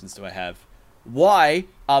other questions do I have? Why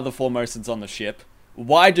are the Formosans on the ship?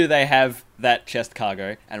 Why do they have that chest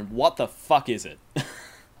cargo? And what the fuck is it?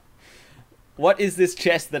 What is this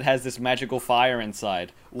chest that has this magical fire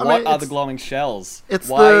inside? What are the glowing shells?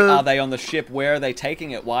 Why are they on the ship? Where are they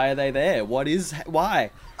taking it? Why are they there?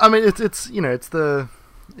 Why? I mean, it's you know,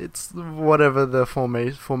 it's whatever the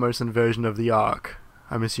Formosan version of the Ark,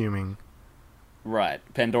 I'm assuming. Right,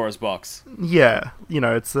 Pandora's box. Yeah, you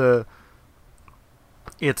know, it's the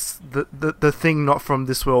thing not from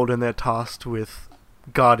this world, and they're tasked with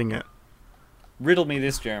guarding it. Riddle me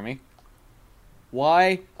this, Jeremy.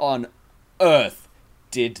 Why on earth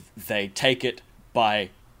did they take it by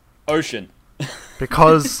ocean?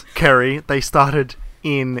 Because, Kerry, they started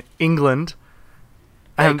in England.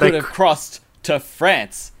 And they could have crossed to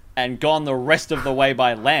France and gone the rest of the way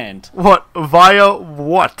by land. What? Via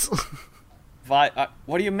what?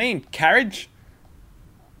 What do you mean? Carriage?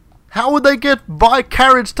 How would they get by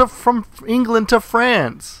carriage from England to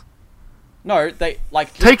France? No, they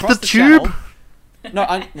like take the tube.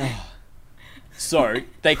 No, so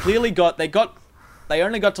they clearly they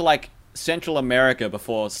only got to like Central America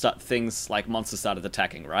before things like monsters started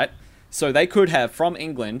attacking, right? So they could have from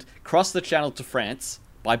England crossed the channel to France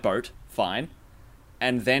by boat, fine,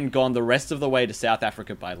 and then gone the rest of the way to South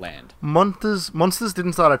Africa by land. Monsters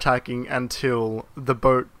didn't start attacking until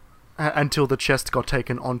the chest got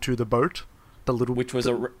taken onto the boat, which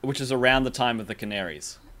is around the time of the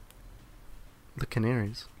Canaries. The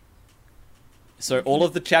Canaries. So all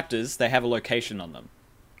of the chapters, they have a location on them.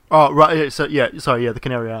 Oh right, the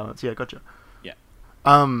Canary Islands. Yeah, gotcha. Yeah.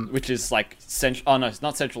 Which is like it's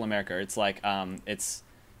not Central America. It's like it's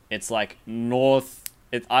like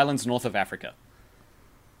islands north of Africa.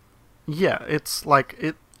 Yeah, it's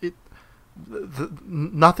like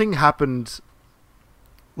nothing happened.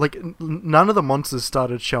 Like none of the monsters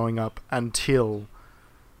started showing up until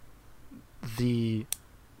the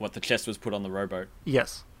What, the chest was put on the rowboat?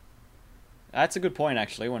 yes. That's a good point,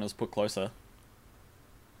 actually, when it was put closer.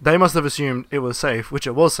 They must have assumed it was safe, which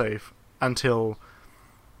it was safe until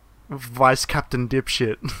Vice Captain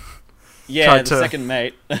Dipshit. Yeah, Tried the to- second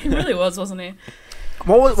mate. He really was, wasn't he?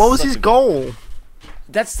 What was Such his a- goal?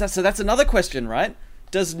 So that's another question, right?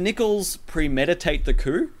 Does Nichols premeditate the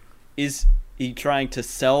coup? Is he trying to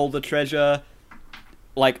sell the treasure?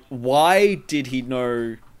 Like, why did he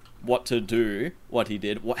know what to do, what he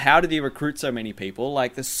did? How did he recruit so many people?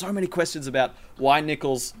 Like, there's so many questions about why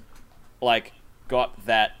Nichols, like, got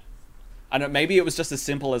that. I don't know, maybe it was just as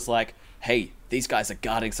simple as, like, hey, these guys are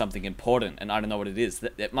guarding something important, and I don't know what it is.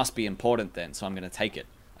 It must be important then, so I'm going to take it.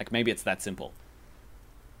 Like, maybe it's that simple.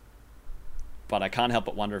 But I can't help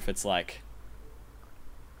but wonder if it's like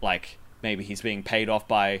maybe he's being paid off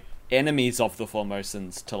by enemies of the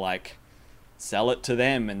Formosans to like sell it to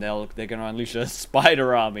them, and they're going to unleash a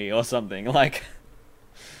spider army or something. Like,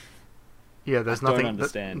 Yeah, there's I don't nothing.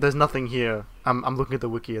 understand. There's nothing here. I'm looking at the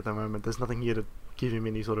wiki at the moment. There's nothing here to give him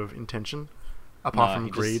any sort of intention, apart No, from he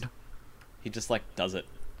just- greed. he just like does it.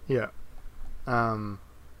 Yeah.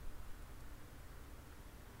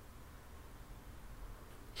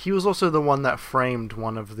 He was also the one that framed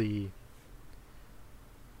one of the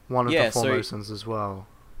Yeah, so- Formosans as well.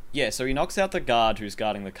 Yeah, so he knocks out the guard who's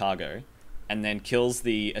guarding the cargo, and then kills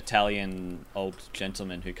the Italian old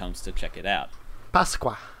gentleman who comes to check it out.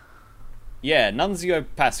 Pasqua. Yeah, Nunzio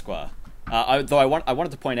Pasqua. I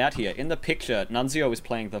wanted to point out here, in the picture, Nunzio is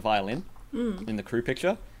playing the violin in the crew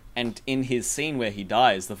picture, and in his scene where he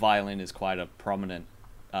dies, the violin is quite a prominent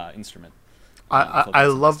instrument. I thought that's a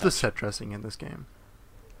love nice the touch. set dressing in this game.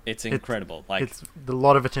 It's incredible. Like, It's a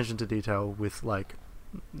lot of attention to detail with like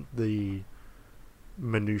the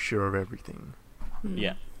minutiae of everything.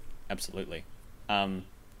 yeah, absolutely. And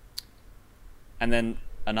then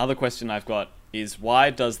another question I've got is, why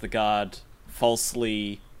does the guard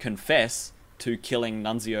falsely confess to killing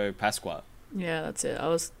Nunzio Pasqua? Yeah, that's it. I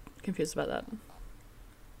was confused about that.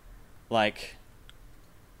 Like,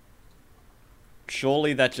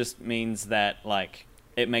 surely that just means that, like,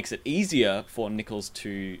 it makes it easier for Nichols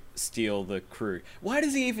to steal the crew. Why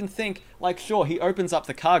does he even think, like, sure, he opens up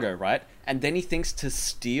the cargo, right? And then he thinks to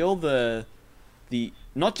steal the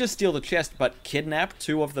not just steal the chest, but kidnap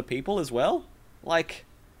two of the people as well? Like,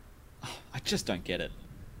 I just don't get it.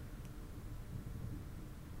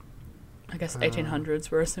 I guess 1800s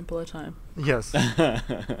were a simpler time. Yes.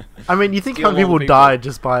 I mean, you think Steal how all the people people. died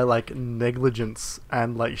just by like negligence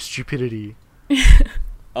and like stupidity.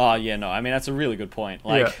 Oh yeah, no. I mean, that's a really good point.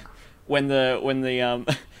 Like, Yeah. when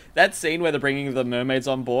the that scene where they're bringing the mermaids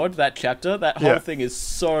on board, that chapter, that whole Yeah. thing is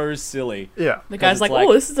so silly. Yeah. The guy's it's like, like-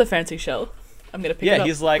 "Oh, this is a fancy shell. I'm gonna pick it Yeah, up."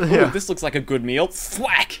 he's like, ooh, Yeah. this looks like a good meal.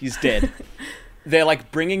 Thwack, he's dead. They're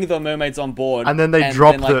like bringing the mermaids on board, And then they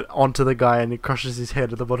drop like, it onto the guy and it crushes his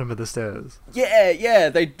head at the bottom of the stairs. Yeah,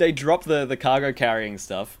 they drop the cargo carrying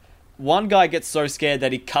stuff. One guy gets so scared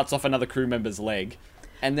that he cuts off another crew member's leg,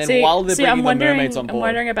 and then while they're bringing the mermaids on I'm board,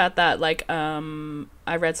 wondering about that. Like,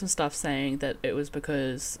 I read some stuff saying that it was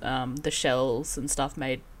because the shells and stuff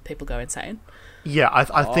made people go insane. Yeah,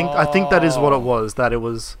 I think that is what Oh. it was. That it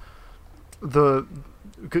was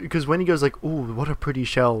because when he goes like, "Ooh, what a pretty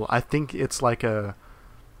shell," I think it's like a.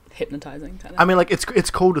 Hypnotizing kind of. I mean, like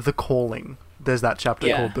it's called The Calling. There's that chapter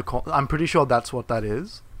Yeah. called The Call. I'm pretty sure that's what that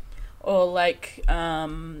is. Or like,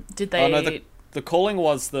 did they? oh no, the calling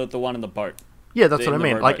was the one in the boat. Yeah, that's In what I the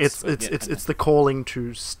mean. Like rowboats, it's but yeah, it's the calling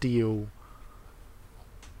to steal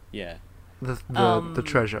Yeah, the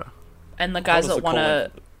treasure. and the What guys was that the want to.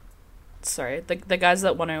 calling? Sorry, the guys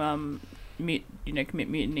that want to commit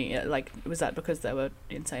mutiny. Like, was that because they were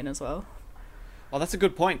insane as well? Oh, that's a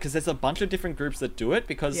good point, because there's a bunch of different groups that do it.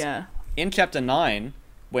 Because Yeah. in chapter 9,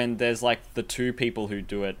 when there's like the two people who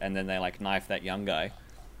do it, and then they like knife that young guy,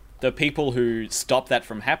 the people who stop that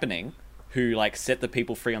from happening, who like set the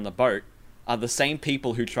people free on the boat, are the same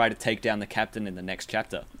people who try to take down the captain in the next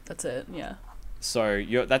chapter. That's it. Yeah. So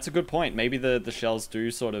that's a good point. Maybe the shells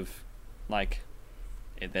do sort of like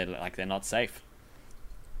they're not safe.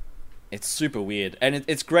 It's super weird, and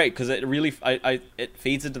it's great because it really it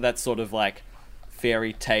feeds into that sort of like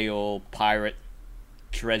fairy tale pirate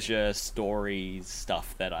treasure stories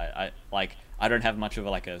stuff that I like. I don't have much of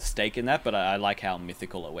a stake in that, but I like how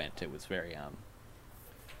mythical it went. It was very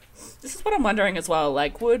This is what I'm wondering as well.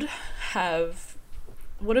 Like, would have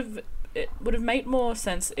made more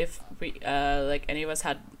sense if we like any of us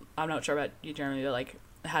had. I'm not sure about you, Jeremy, but like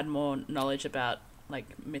had more knowledge about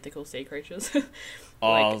like mythical sea creatures.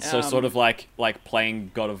 Oh, so sort of like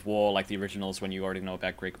playing God of War, like the originals, when you already know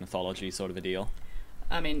about Greek mythology, sort of a deal.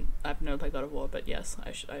 I mean, I've never played God of War, but yes,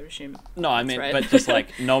 I assume. No, I mean, right. but just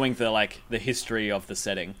like knowing the history of the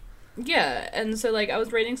setting. Yeah, and so like I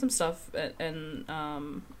was reading some stuff, and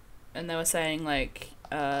they were saying like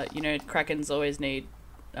Krakens always need,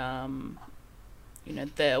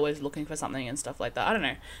 they're always looking for something and stuff like that. I don't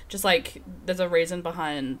know, just like there's a reason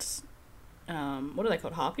behind, what are they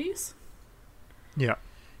called, harpies? Yeah.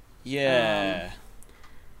 Yeah.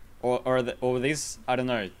 Or were these, I don't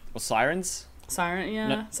know, or sirens? Siren, yeah,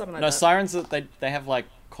 no, something like no, that. No, sirens, they have like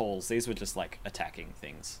calls. These were just like attacking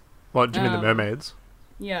things. What, do you mean the mermaids?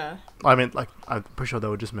 Yeah. I mean, like, I'm pretty sure they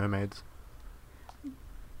were just mermaids.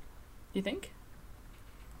 You think?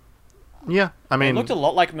 Yeah, I mean... They looked a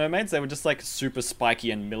lot like mermaids. They were just like super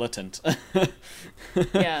spiky and militant.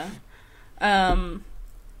 Yeah.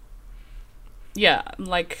 Yeah,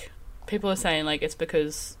 like, people are saying, like, it's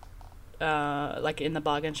because, like, in the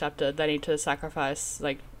bargain chapter, they need to sacrifice,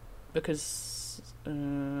 like, because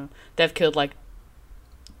they've killed, like,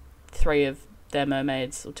 3 of their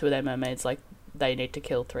mermaids, or 2 of their mermaids, like, they need to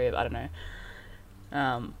kill 3 of, I don't know.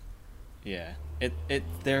 Yeah.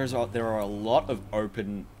 There are a lot of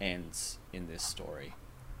open ends in this story.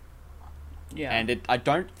 Yeah. And I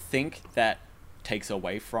don't think that takes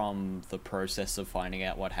away from the process of finding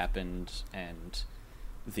out what happened and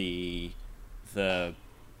the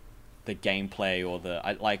gameplay or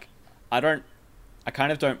I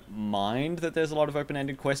kind of don't mind that there's a lot of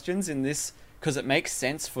open-ended questions in this, because it makes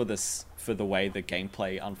sense for the way the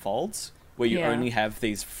gameplay unfolds, where you only have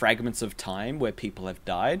these fragments of time where people have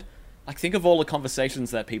died. Like, think of all the conversations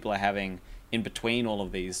that people are having in between all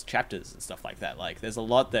of these chapters and stuff like that. Like, there's a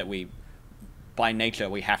lot that by nature,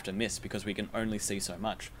 we have to miss because we can only see so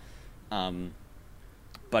much.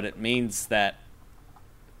 But it means that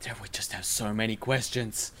we just have so many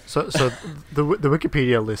questions. So the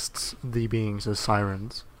Wikipedia lists the beings as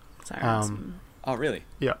sirens. Sirens. Oh, really?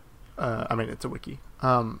 Yeah. I mean, it's a wiki.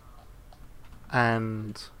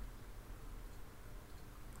 And...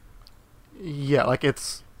 yeah, like,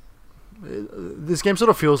 it's... this game sort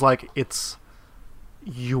of feels like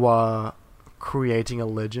you are creating a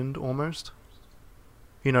legend, almost.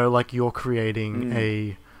 You know, like, you're creating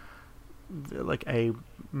a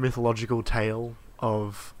mythological tale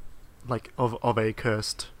of a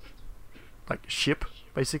cursed, like, ship,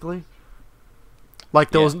 basically.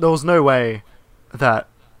 Like, there was no way that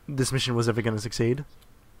this mission was ever going to succeed,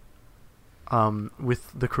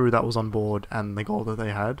 with the crew that was on board and the goal that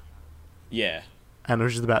they had. Yeah. And it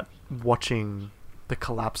was just about watching the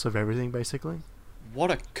collapse of everything, basically.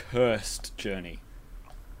 What a cursed journey.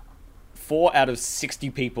 4 out of 60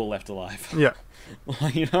 people left alive. Yeah.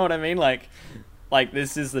 You know what I mean? Like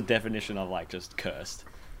this is the definition of, like, just cursed.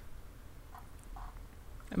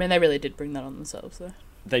 I mean, they really did bring that on themselves, though.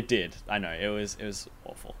 They did. I know. It was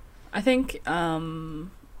awful. I think for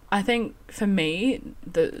me,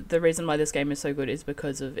 the reason why this game is so good is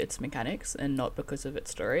because of its mechanics and not because of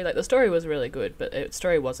its story. Like, the story was really good, but its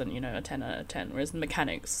story wasn't, a 10 out of 10, whereas the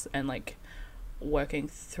mechanics and, like, working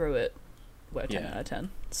through it were 10 out of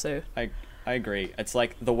 10. So I agree. It's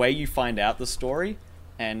like the way you find out the story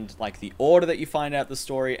and, like, the order that you find out the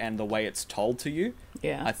story and the way it's told to you,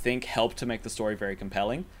 I think help to make the story very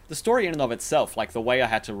compelling. The story in and of itself, like the way I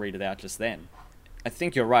had to read it out just then, I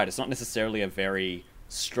think you're right. It's not necessarily a very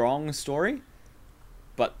strong story,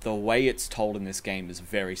 but the way it's told in this game is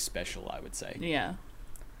very special, I would say. Yeah.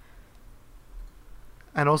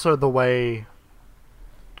 And also the way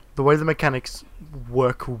the mechanics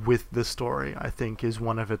work with the story, I think, is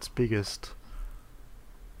one of its biggest...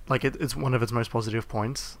 like, it's one of its most positive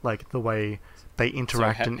points. Like, the way they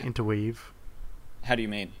interact and interweave. How do you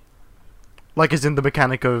mean? Like, as in the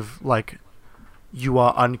mechanic of, like, you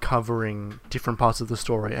are uncovering different parts of the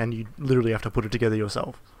story and you literally have to put it together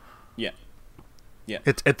yourself. Yeah. Yeah.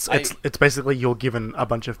 It's basically you're given a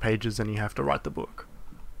bunch of pages and you have to write the book.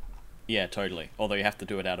 Yeah, totally. Although you have to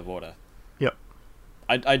do it out of order. Yep.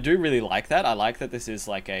 I do really like that. I like that this is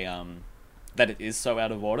like a that it is so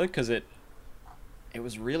out of order, because it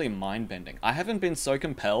was really mind-bending. I haven't been so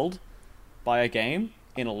compelled by a game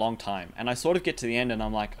in a long time, and I sort of get to the end and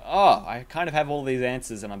I'm like, oh, I kind of have all these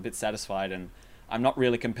answers and I'm a bit satisfied, and I'm not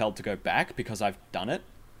really compelled to go back because I've done it.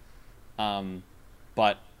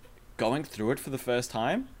 But going through it for the first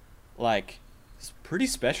time, like, it's pretty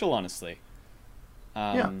special, honestly.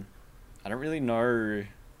 Yeah. I don't really know.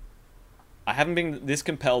 I haven't been this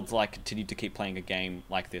compelled to, like, continue to keep playing a game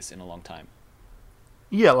like this in a long time.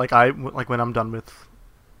 Yeah, like when I'm done with,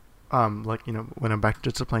 when I'm back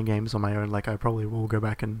just to playing games on my own, like, I probably will go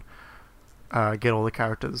back and get all the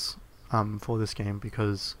characters for this game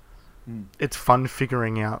because Mm. it's fun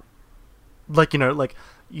figuring out, like, like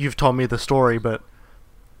you've told me the story, but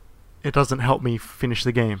it doesn't help me finish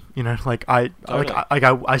the game. Like Totally.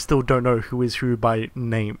 I still don't know who is who by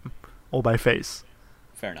name or by face.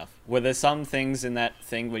 Fair enough. Were there some things in that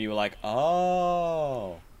thing where you were like,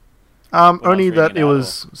 oh? Only reading that it it out,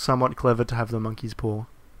 was somewhat clever to have the monkey's paw.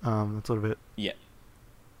 That's sort of it. Yeah.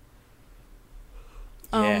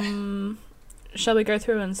 Yeah. Shall we go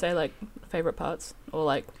through and say like favorite parts or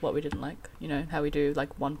like what we didn't like? How we do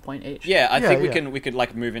like 1 point each. Yeah, I think yeah. we could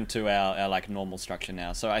like move into our like normal structure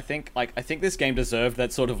now. So I think this game deserved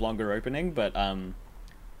that sort of longer opening, but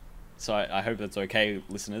so I hope that's okay,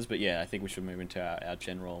 listeners. But yeah, I think we should move into our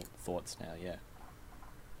general thoughts now. Yeah.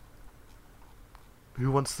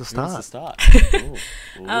 Who wants to Who start? wants to start? Ooh.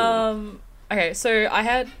 Ooh. Okay, so I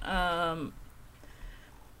had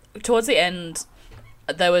towards the end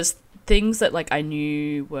there was things that like I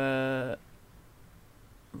knew were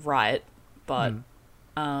right, but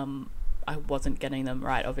I wasn't getting them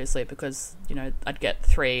right, obviously, because I'd get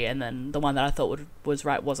 3 and then the one that I thought was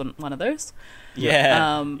right wasn't one of those.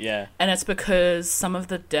 Yeah. Yeah. And it's because some of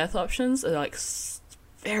the death options are like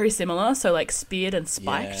very similar, so like speared and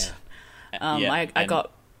spiked. Yeah. I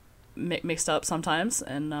got mixed up sometimes,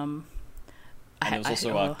 and and there was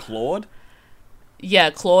also Claude.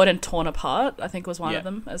 Yeah, clawed and torn apart, I think was one of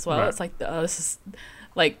them as well. Right. It's like, this is,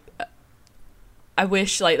 like, I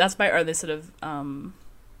wish, like, that's my only sort of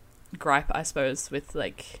gripe, I suppose, with,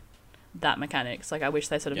 like, that mechanics. Like, I wish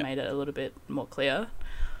they sort of made it a little bit more clear.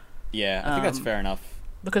 Yeah, I think that's fair enough.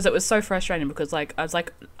 Because it was so frustrating because, like, I was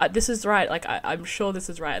like, this is right. Like, I'm sure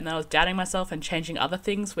this is right. And then I was doubting myself and changing other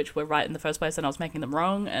things which were right in the first place, and I was making them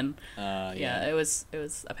wrong. And, it was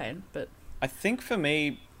a pain. But I think for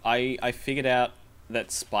me, I figured out that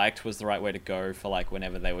spiked was the right way to go for like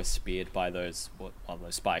whenever they were speared by those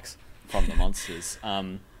spikes from the monsters.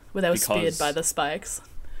 Where they were speared by the spikes.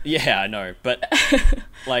 Yeah, I know, but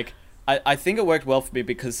like I think it worked well for me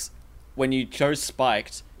because when you chose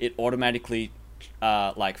spiked, it automatically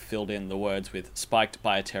like filled in the words with spiked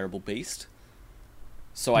by a terrible beast.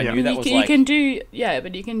 So I knew that was like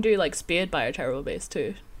but you can do like speared by a terrible beast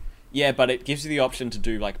too. Yeah, but it gives you the option to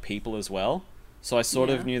do like people as well. So I sort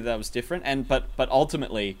of knew that was different, and but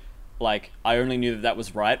ultimately, like I only knew that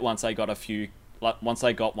was right once I got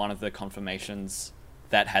one of the confirmations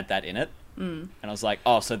that had that in it, and I was like,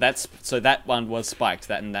 oh, so that one was spiked,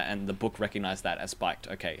 and the book recognized that as spiked.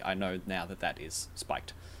 Okay, I know now that is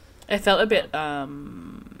spiked. It felt a bit,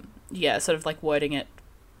 sort of like wording it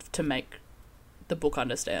to make the book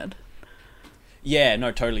understand. Yeah,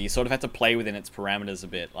 no, totally. You sort of had to play within its parameters a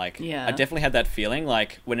bit. Like, I definitely had that feeling.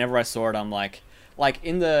 Like, whenever I saw it, I'm like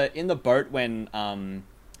in the boat when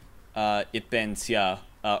Itben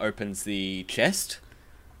opens the chest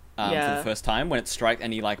for the first time when it strikes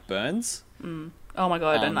and he like burns. Oh my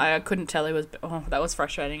god! And I couldn't tell he was. Oh, that was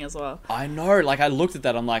frustrating as well. I know. Like, I looked at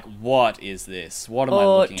that. I'm like, what is this? What am I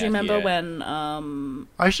looking at? Do you remember here? when?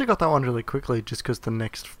 I actually got that one really quickly, just because the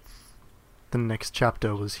next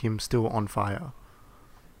chapter was him still on fire.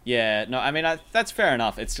 Yeah, no, I mean, that's fair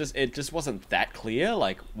enough. It just wasn't that clear,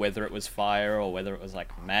 like, whether it was fire or whether it was, like,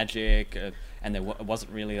 magic, and there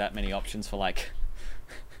wasn't really that many options for, like,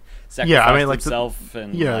 sacrifice himself. There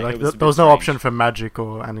was no option for magic,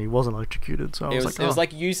 and he wasn't electrocuted, so it was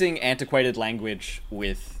like using antiquated language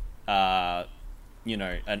with, an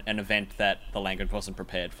event that the language wasn't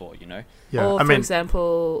prepared for, Yeah, or, for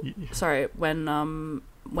example,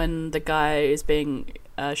 when the guy is being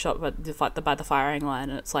shot by the firing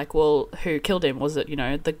line, and it's like, well, who killed him? Was it,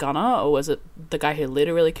 the gunner, or was it the guy who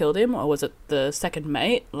literally killed him, or was it the second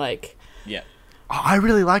mate? Like, yeah, I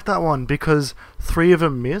really like that one because 3 of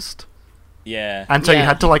them missed. Yeah, and so you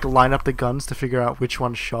had to like line up the guns to figure out which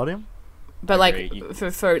one shot him. But like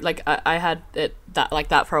for like I had it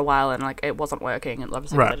that for a while, and like it wasn't working, and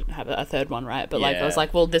obviously I didn't have a third one right. But like I was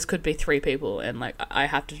like, well, this could be 3 people, and like I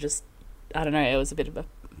have to just, I don't know, it was a bit of a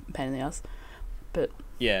pain in the ass. But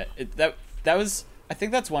yeah, that was, I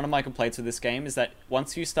think that's one of my complaints with this game, is that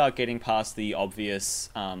once you start getting past the obvious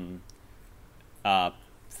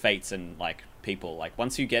fates and like people, like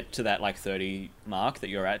once you get to that like 30 mark that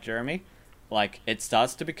you're at, Jeremy, like it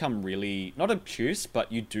starts to become really not obtuse,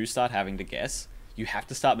 but you do start having to guess. You have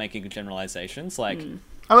to start making generalizations. Like, I mean,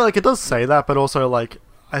 like it does say that, but also like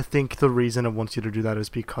I think the reason it wants you to do that is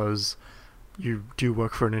because you do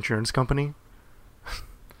work for an insurance company.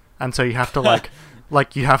 And so you have to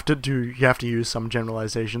you have to use some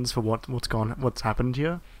generalizations for what's happened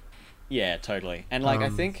here. Yeah, totally. And like I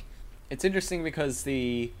think it's interesting because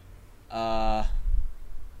the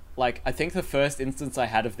like, I think the first instance I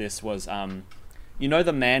had of this was, you know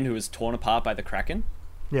the man who was torn apart by the Kraken?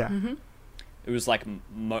 Yeah. It was like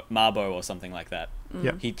Mabo or something like that.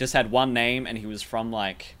 Yeah. He just had one name, and he was from,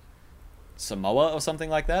 like, Samoa or something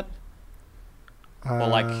like that? Or,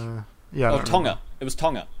 like... Yeah. I Oh, don't Tonga. remember. It was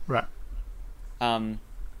Tonga. Right.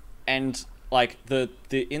 And like the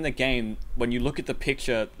in the game, when you look at the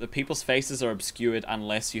picture, the people's faces are obscured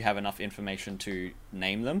unless you have enough information to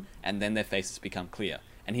name them, and then their faces become clear.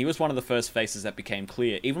 And he was one of the first faces that became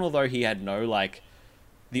clear, even although he had no, like,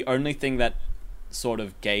 the only thing that sort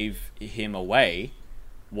of gave him away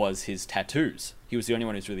was his tattoos. He was the only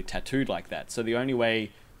one who's really tattooed like that. So the only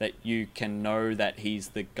way that you can know that he's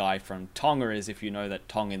the guy from Tonga is if you know that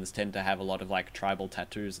Tongans tend to have a lot of, like, tribal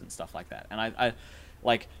tattoos and stuff like that. And I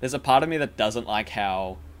like, there's a part of me that doesn't like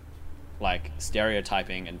how, like,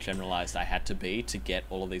 stereotyping and generalized I had to be to get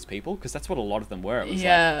all of these people, because that's what a lot of them were. It was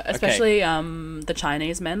Yeah, like, especially the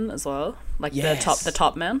Chinese men as well, like Yes. the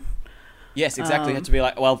top men. Yes, exactly. It had to be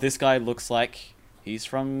like, well, this guy looks like he's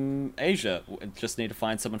from Asia. Just need to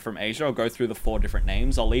find someone from Asia. I'll go through the 4 different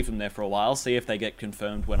names. I'll leave them there for a while, see if they get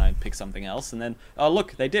confirmed when I pick something else, and then, oh,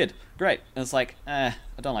 look, they did. Great. And it's like, I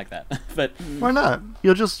don't like that. But Why not?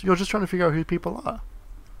 You're just trying to figure out who people are.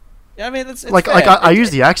 yeah, I mean, it's Like fair. I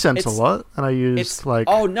use the accents a it's- lot, and I use It's like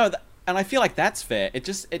oh no, and I feel like that's fair. It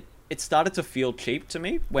just it started to feel cheap to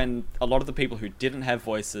me when a lot of the people who didn't have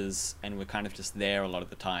voices and were kind of just there a lot of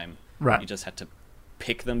the time, Right. you just had to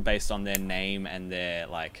pick them based on their name and their,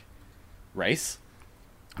 like, race.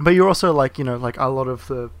 But you're also like, you know, like a lot of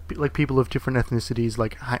the like people of different ethnicities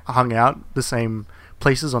like hung out the same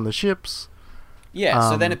places on the ships. Yeah,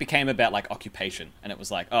 so then Um, it became about, like, occupation, and it was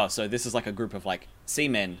like, oh, so this is like a group of, like,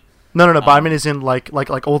 seamen. No, but I Um, mean, as in like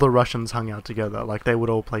all the Russians hung out together. Like they would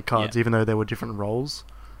all play cards, Yeah. even though there were different roles.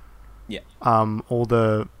 Yeah, All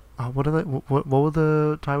the what are they? What were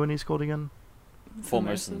the Taiwanese called again?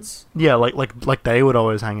 Formosans. Yeah, like they would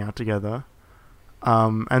always hang out together.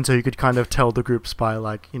 And so you could kind of tell the groups by,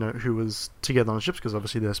 like, you know, who was together on the ships, because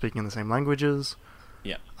obviously they're speaking the same languages.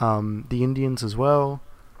 Yeah. The Indians as well.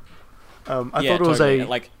 I Yeah, thought it was totally. a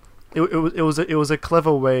like. it was a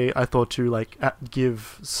clever way, I thought, to like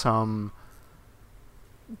give some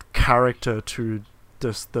character to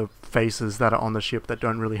just the faces that are on the ship that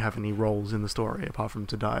don't really have any roles in the story apart from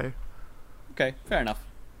to die. Okay, fair enough.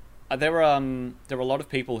 There were a lot of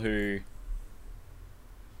people who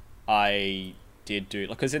I did do,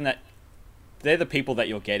 because in that, they're the people that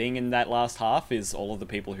you're getting in that last half is all of the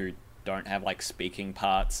people who don't have, like, speaking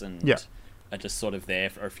parts and Yeah. are just sort of there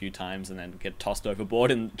for a few times and then get tossed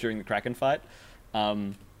overboard during the Kraken fight.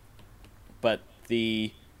 But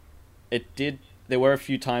there were a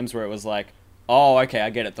few times where it was like, oh, okay, I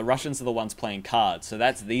get it. The Russians are the ones playing cards, so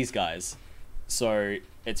that's these guys. So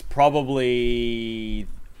it's probably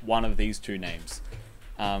one of these 2 names.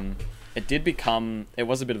 It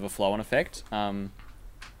was a bit of a flow-on effect. And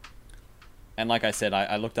like I said,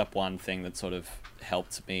 I looked up one thing that sort of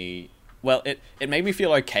helped me. Well, it made me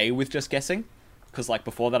feel okay with just guessing. Because, like,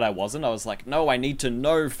 before that I wasn't. I was like, no, I need to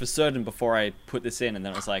know for certain before I put this in. And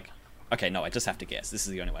then it was like, okay, no, I just have to guess. This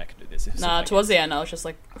is the only way I can do this. Nah, towards the end, I was just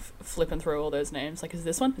like flipping through all those names. Like, is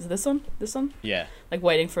this one? Is this one? This one? Yeah. Like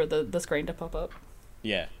waiting for the screen to pop up.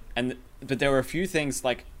 Yeah. But there were a few things,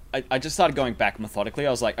 like, I just started going back methodically.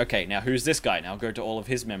 I was like, okay, now who's this guy? Now I'll go to all of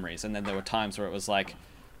his memories. And then there were times where it was like,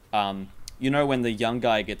 you know, when the young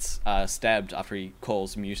guy gets stabbed after he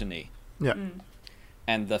calls mutiny. Yeah.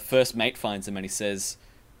 And the first mate finds him and he says,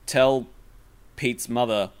 tell Pete's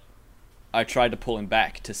mother I tried to pull him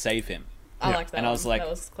back to save him. I Yeah. like that. And I was one. like, that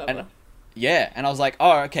was clever. and I was like,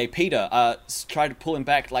 oh, okay, Peter, tried to pull him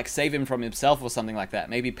back, like, save him from himself or something like that.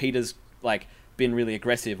 Maybe Peter's, like, been really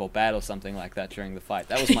aggressive or bad or something like that during the fight.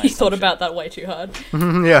 That was my He thought assumption. about that way too hard.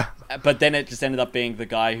 Yeah. But then it just ended up being the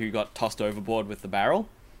guy who got tossed overboard with the barrel.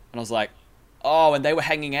 And I was like, oh, and they were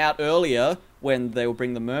hanging out earlier when they would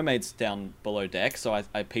bring the mermaids down below deck. So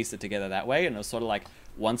I pieced it together that way. And it was sort of like,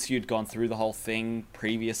 once you'd gone through the whole thing,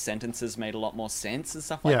 previous sentences made a lot more sense and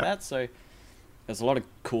stuff like Yeah. that. So there's a lot of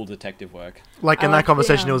cool detective work. Like I in like that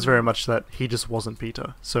conversation, the, it was very much that he just wasn't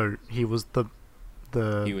Peter. So he was the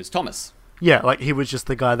He was Thomas. yeah, like he was just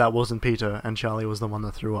the guy that wasn't Peter, and Charlie was the one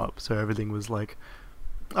that threw up. So everything was like,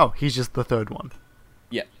 oh, he's just the third one.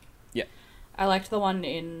 Yeah. Yeah. I liked the one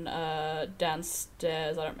in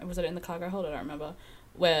downstairs. Was it in the cargo hold? I don't remember.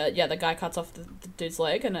 Where the guy cuts off the dude's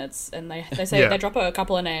leg, and they say Yeah. they drop a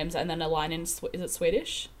couple of names and then a line in is it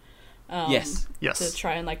Swedish? Yes. Yes. To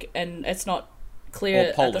try and and it's not clear Or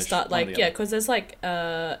at Polish, the start. one or Like the other. because there's like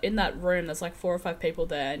in that room there's like 4 or 5 people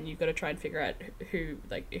there, and you've got to try and figure out who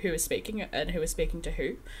is speaking and who is speaking to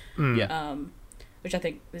who. Mm. Yeah. which I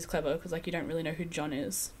think is clever because like you don't really know who John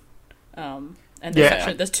is, and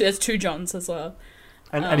Yeah. there's two Johns as well.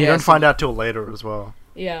 And you Yeah, don't so find out till later as well.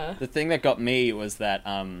 Yeah, The thing that got me was that,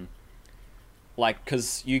 like,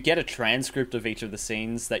 because you get a transcript of each of the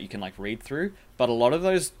scenes that you can, like, read through, but a lot of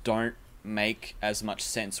those don't make as much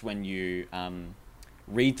sense when you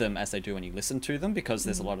read them as they do when you listen to them, because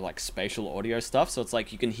there's a lot of, like, spatial audio stuff. So it's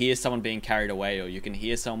like you can hear someone being carried away, or you can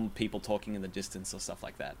hear some people talking in the distance or stuff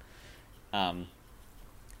like that.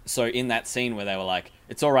 So in that scene where they were like,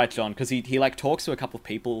 "It's all right, John," because he like talks to a couple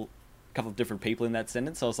of different people in that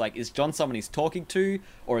sentence. So I was like, is John someone he's talking to,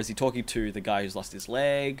 or is he talking to the guy who's lost his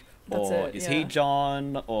leg, or is he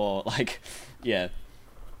John, or like, yeah.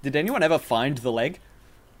 Did anyone ever find the leg?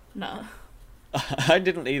 no. I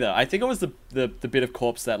didn't either. I think it was the bit of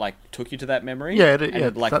corpse that like took you to that memory. Yeah,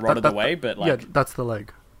 it like rotted away, but like, yeah, that's the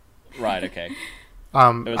leg. right, okay.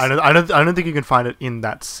 I don't think you can find it in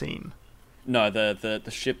that scene. No, the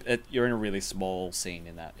ship. You're in a really small scene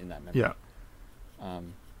in that memory. Yeah.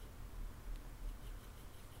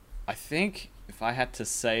 I think if I had to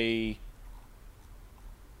say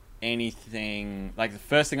anything, like the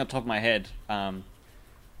first thing on top of my head,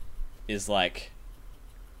 is like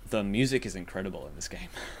the music is incredible in this game.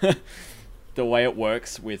 The way it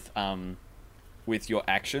works with your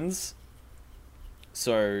actions.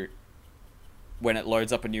 So when it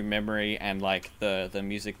loads up a new memory and like the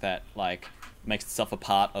music that like makes itself a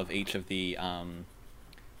part of each of the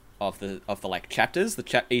of the like chapters,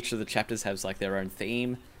 each of the chapters has like their own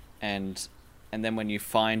theme, and then when you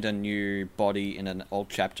find a new body in an old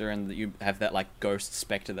chapter and you have that like ghost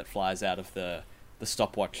specter that flies out of the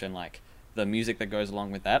stopwatch and like the music that goes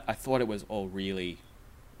along with that, I thought it was all really,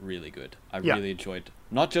 really good. I really enjoyed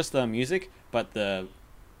not just the music but the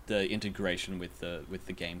integration with the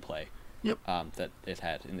gameplay. Yep. That it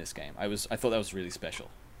had in this game. I thought that was really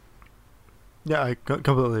special. Yeah, I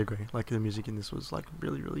completely agree. Like the music in this was like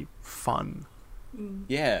really, really fun.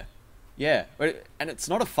 Yeah, and it's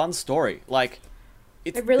not a fun story. Like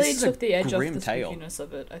It really this is took a the edge off grim the tale. spookiness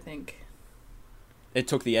of it, I think. It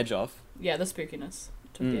took the edge off. Yeah, the spookiness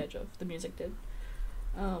took the edge off. The music did.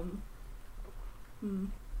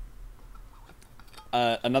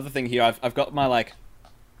 Another thing here, I've got my like,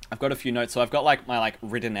 I've got a few notes. So I've got like my like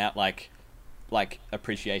written out like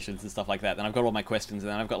appreciations and stuff like that. Then I've got all my questions,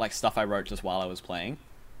 and then I've got like stuff I wrote just while I was playing.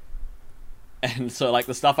 And so like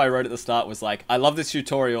the stuff I wrote at the start was like, I love this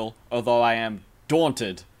tutorial, although I am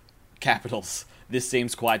daunted. Capitals. This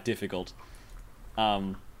seems quite difficult.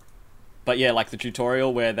 But yeah, like the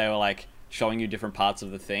tutorial where they were like showing you different parts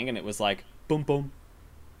of the thing, and it was like boom boom,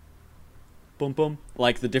 boom boom,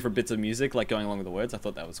 like the different bits of music like going along with the words. I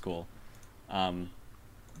thought that was cool.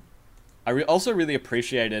 I also really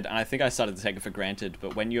appreciated, and I think I started to take it for granted,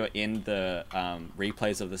 but when you're in the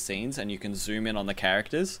replays of the scenes and you can zoom in on the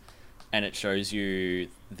characters and it shows you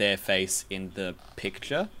their face in the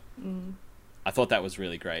picture, I thought that was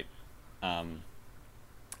really great.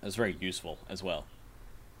 It was very useful as well.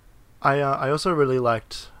 I also really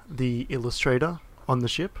liked the illustrator on the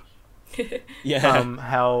ship. Yeah.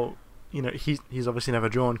 How, you know, he's obviously never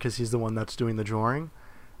drawn because he's the one that's doing the drawing.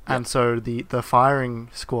 And so the firing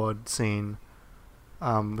squad scene,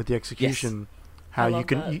 with the execution, how you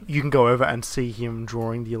can go over and see him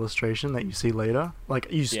drawing the illustration that you see later.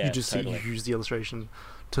 Like you just totally see you use the illustration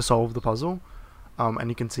to solve the puzzle, and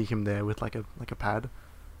you can see him there with like a pad.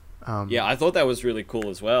 Yeah, I thought that was really cool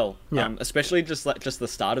as well. Yeah. Especially just the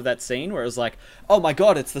start of that scene where it was like, oh my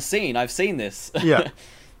god, it's the scene. I've seen this. Yeah.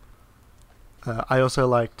 I also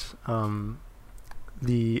liked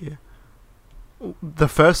the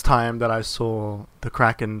first time that I saw the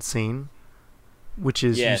Kraken scene, which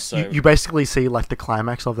is you basically see like the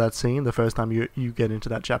climax of that scene the first time you get into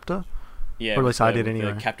that chapter. Yeah, or at least I did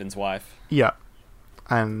anyway. The captain's wife. Yeah,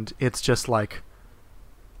 and it's just like,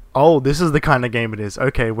 oh, this is the kind of game it is.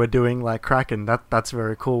 Okay, we're doing like Kraken. That's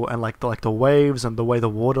very cool, and like the waves and the way the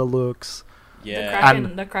water looks. Yeah,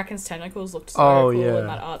 the Kraken's tentacles looked so cool in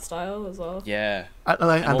that art style as well. Yeah,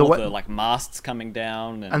 and all the like masts coming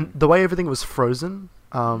down, and the way everything was frozen,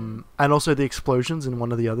 and also the explosions in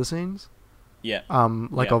one of the other scenes. Yeah.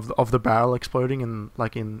 Of the barrel exploding and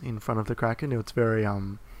like in front of the Kraken. It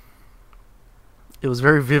was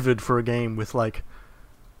very vivid for a game with like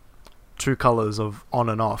two colors of on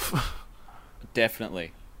and off.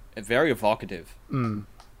 Definitely, very evocative.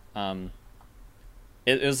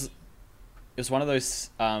 It was one of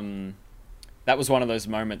those. That was one of those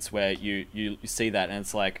moments where you see that and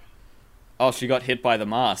it's like, oh, she got hit by the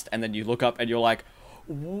mast, and then you look up and you're like,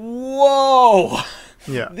 whoa,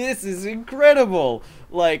 yeah, this is incredible.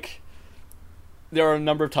 Like, there are a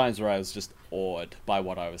number of times where I was just awed by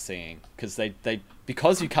what I was seeing, because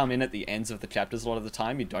because you come in at the ends of the chapters a lot of the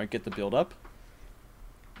time, you don't get the build up.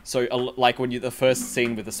 So like when the first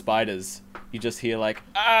scene with the spiders, you just hear like,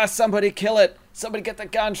 somebody kill it, somebody get the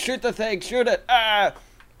gun, shoot the thing, shoot it,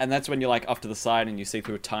 and that's when you're like off to the side and you see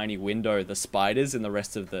through a tiny window the spiders in the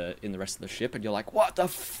rest of the ship, and you're like, what the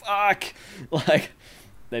fuck? Like,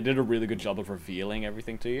 they did a really good job of revealing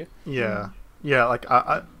everything to you. Yeah, yeah. Like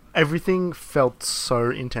everything felt so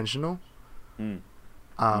intentional, and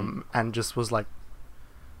just was like,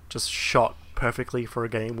 just shot perfectly for a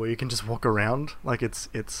game where you can just walk around. Like it's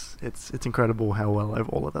incredible how well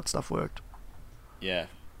all of that stuff worked. Yeah.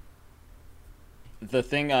 The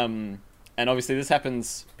thing, and obviously this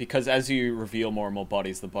happens because as you reveal more and more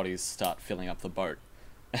bodies, the bodies start filling up the boat.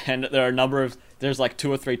 And there are there's like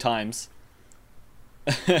 2 or 3 times.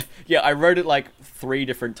 Yeah, I wrote it like 3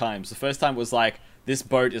 different times. The first time was like, this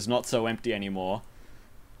boat is not so empty anymore.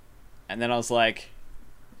 And then I was like,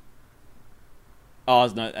 oh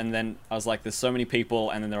no, and then I was like, there's so many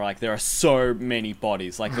people, and then they're like, there are so many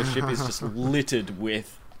bodies. Like, the ship is just littered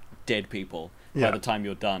with dead people by the time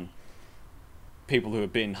you're done. People who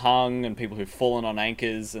have been hung, and people who've fallen on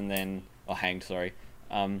anchors, and then... or hanged, sorry.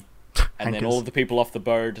 And then all of the people off the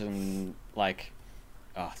boat, and like...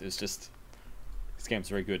 oh, it was just... this game's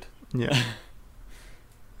very good. Yeah.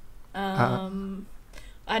 I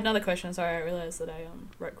had another question. Sorry, I realised that I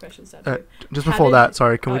wrote questions down too. Just before that,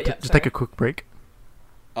 sorry, can we just take a quick break?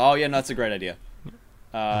 Oh, yeah, no, that's a great idea.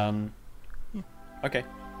 Yeah. Okay.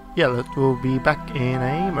 Yeah, we'll be back in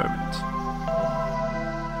a moment.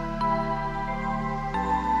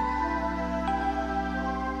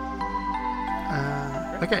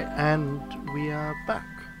 Okay, and we are back.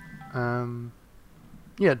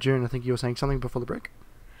 Yeah, June, I think you were saying something before the break?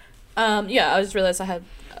 Yeah, I just realised I had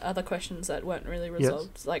other questions that weren't really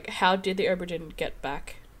resolved. Yes. Like, how did the Obra get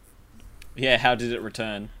back? Yeah, how did it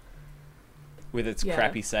return? With its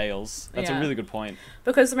crappy sails. That's a really good point.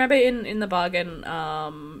 Because remember in the bargain,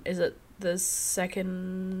 is it the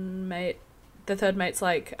second mate, the third mate's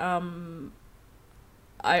like, I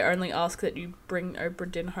only ask that you bring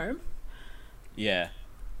Obra home? Yeah.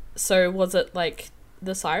 So was it like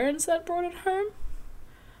the sirens that brought it home?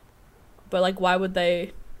 But like, why would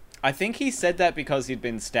they... I think he said that because he'd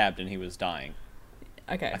been stabbed and he was dying.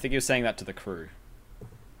 Okay. I think he was saying that to the crew.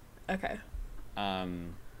 Okay.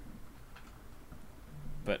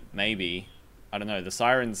 But maybe, I don't know, the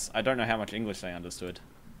sirens, I don't know how much English they understood.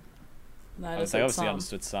 No, they obviously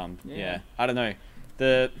understood some. Yeah. I don't know.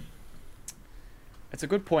 It's a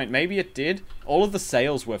good point. Maybe it did. All of the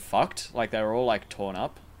sails were fucked. Like, they were all, like, torn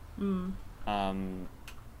up.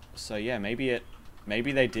 So, yeah, maybe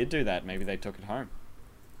they did do that. Maybe they took it home.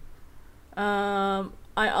 I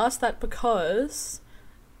asked that because...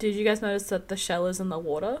 did you guys notice that the shell is in the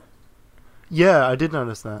water? Yeah, I did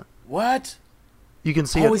notice that. What? You can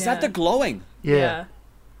see it. Oh, is that the glowing? Yeah.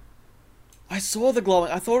 I saw the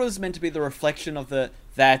glowing. I thought it was meant to be the reflection of the...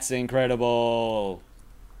 That's incredible.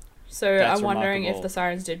 So I'm wondering if the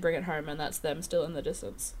sirens did bring it home and that's them still in the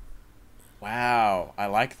distance. Wow, I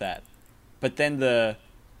like that. But then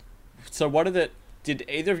so what did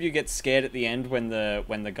either of you get scared at the end when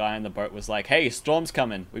the guy on the boat was like, hey, storm's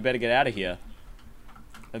coming, we better get out of here?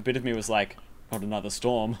 A bit of me was like, not another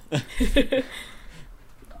storm.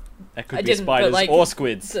 That could be spiders or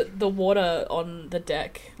squids. The water on the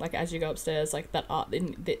deck, like as you go upstairs, like that art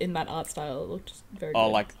in that art style, it looked very good. Oh,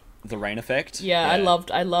 like the rain effect? Yeah, I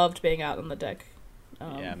loved being out on the deck.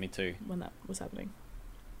 Yeah, me too. When that was happening.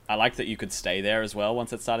 I liked that you could stay there as well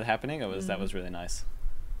once it started happening. That was really nice.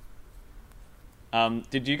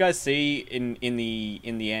 Did you guys see in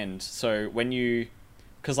the end? So when you,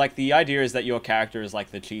 because like the idea is that your character is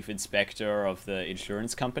like the chief inspector of the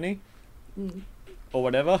insurance company, or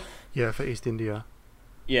whatever. Yeah, for East India.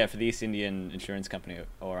 Yeah, for the East Indian Insurance Company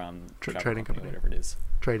or trading company, whatever it is.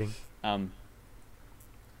 Trading. And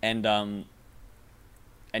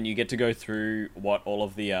you get to go through what all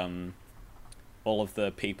of the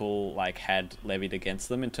people like had levied against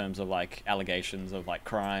them in terms of like allegations of like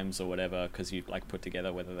crimes or whatever, because you like put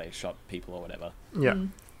together whether they shot people or whatever. Yeah.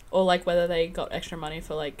 Or like whether they got extra money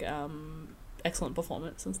for like excellent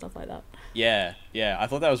performance and stuff like that. Yeah, I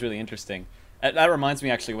thought that was really interesting. That reminds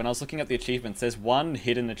me, actually, when I was looking at the achievements, there's one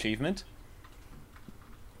hidden achievement.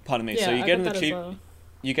 Pardon me. Yeah, so you get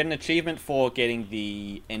an achievement for getting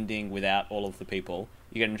the ending without all of the people.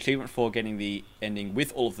 You get an achievement for getting the ending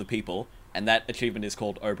with all of the people, and that achievement is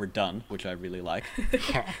called Obra Done, which I really like.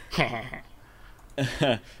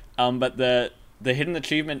 But the hidden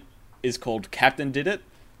achievement is called Captain Did It,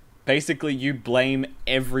 basically you blame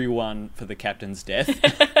everyone for the captain's death.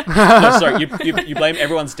 No, sorry, you blame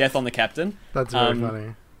everyone's death on the captain. That's very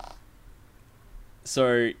funny.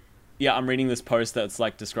 So, yeah, I'm reading this post that's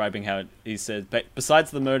like describing how he says,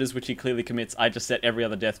 besides the murders which he clearly commits, I just set every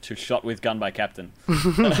other death to shot with gun by captain.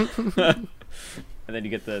 And then you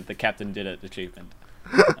get the captain did it achievement.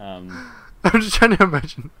 I'm just trying to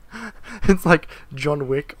imagine. It's like John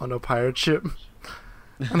Wick on a pirate ship.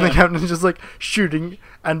 And the captain's just like shooting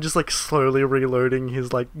and just like slowly reloading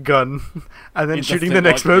his like gun and then shooting the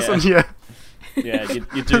next person. Yeah. Yeah,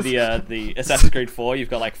 you do the Assassin's Creed 4, you've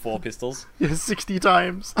got like 4 pistols. Yeah, 60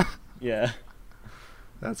 times. Yeah.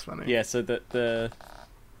 That's funny. Yeah, so the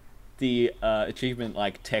achievement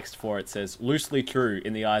like text for it says loosely true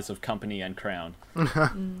in the eyes of company and crown. Yeah,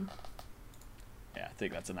 I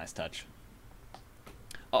think that's a nice touch.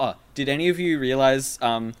 Oh, did any of you realize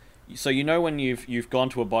so you know when you've gone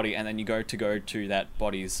to a body and then you go to that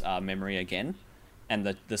body's memory again and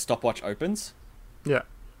the stopwatch opens? Yeah.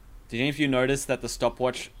 Did any of you notice that the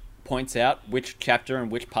stopwatch points out which chapter and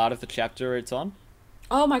which part of the chapter it's on?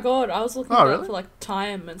 Oh my god, I was looking really? for like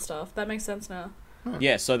time and stuff. That makes sense now.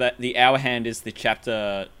 Yeah, so that the hour hand is the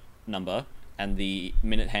chapter number and the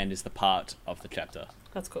minute hand is the part of the chapter.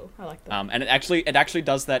 That's cool. I like that. And it actually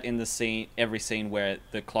does that in the scene, every scene where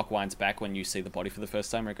the clock winds back when you see the body for the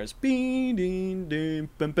first time, where it goes bing ding ding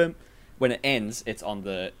bum bum. When it ends, it's on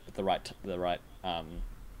the right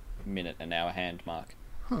minute and hour hand mark.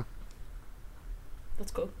 Huh.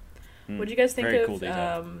 That's cool. What do you guys think Very of cool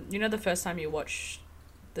detail. you know the first time you watch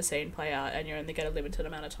the scene play out and you only get a limited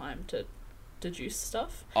amount of time to deduce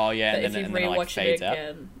stuff? Oh yeah, But and if then you it like rewatch fades it out.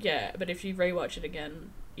 again, yeah. But if you rewatch it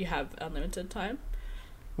again, you have unlimited time.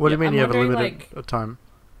 What do you mean I'm you have a wondering, limited time?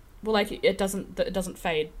 Well, like it doesn't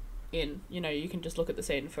fade in. You know, you can just look at the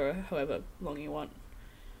scene for however long you want.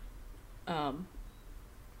 But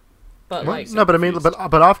What? like No, but I mean,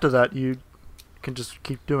 but after that, you can just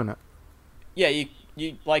keep doing it. Yeah, you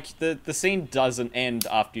like the scene doesn't end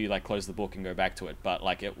after you like close the book and go back to it, but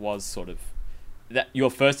like it was sort of that your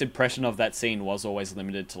first impression of that scene was always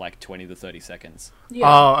limited to like 20 to 30 seconds. yeah.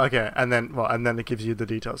 Oh, okay. And then it gives you the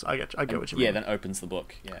details. I get what you mean. Yeah, then opens the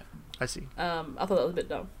book. Yeah. I see. I thought that was a bit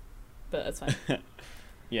dumb, but that's fine.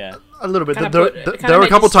 Yeah. A little bit. Kinda There were a made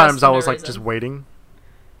couple you stressed times for I no was like reason. just waiting.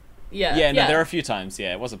 Yeah. Yeah, no, there are a few times.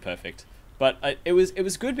 Yeah, it wasn't perfect, but it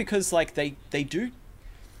was good because like they do.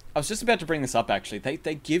 I was just about to bring this up actually.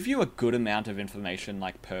 They give you a good amount of information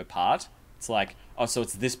like per part. It's like, oh, so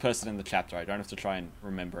it's this person in the chapter. I don't have to try and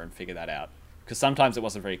remember and figure that out because sometimes it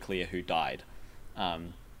wasn't very clear who died,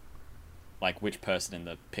 like which person in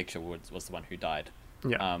the picture was the one who died.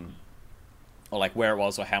 Yeah. Or like where it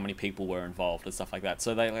was or how many people were involved and stuff like that.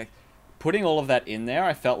 So they like putting all of that in there.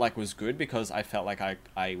 I felt like was good because I felt like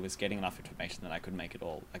I was getting enough information that I could make it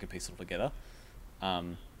all. I could piece it all together.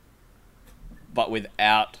 But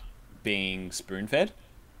without being spoon-fed.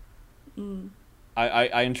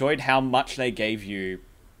 I enjoyed how much they gave you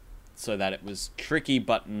so that it was tricky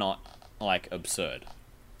but not, like, absurd.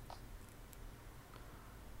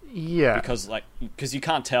 Yeah. Because you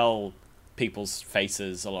can't tell people's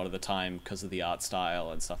faces a lot of the time because of the art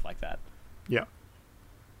style and stuff like that. Yeah.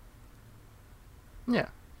 Yeah.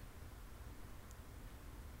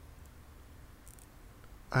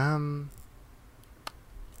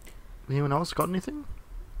 Anyone else got anything?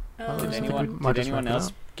 Did I think we anyone, might did just anyone wrap it else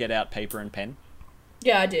up. get out paper and pen?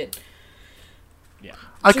 Yeah, I did. Yeah.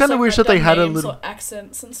 I Just, kind of like, wish write that they down had a names little. or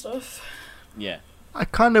accents and stuff. Yeah. I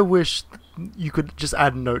kind of wish you could just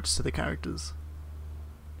add notes to the characters.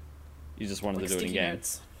 You just wanted Like to do it in sticky game.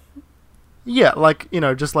 notes. Yeah, like,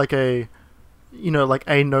 just like like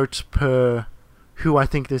a note per who I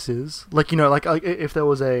think this is. Like, like if there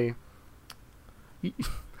was a.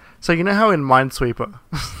 So you know how in Minesweeper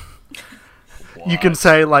you can What?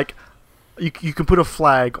 say like you can put a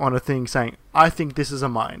flag on a thing saying I think this is a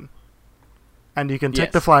mine, and you can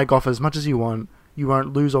take the Yes. flag off as much as you want. You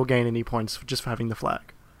won't lose or gain any points just for having the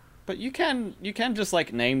flag. But you can just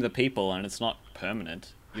like name the people and it's not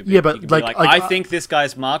permanent. Yeah, but, you can be like, I think this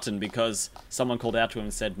guy's Martin because someone called out to him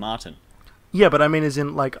and said Martin. Yeah, but I mean, as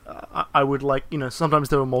in, like, I would like, sometimes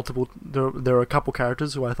there are a couple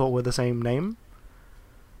characters who I thought were the same name,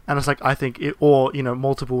 and it's like I think it, or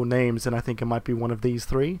multiple names, and I think it might be one of these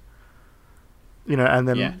three. And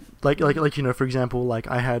then Yeah. like for example, like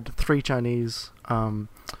I had 3 Chinese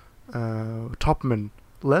topmen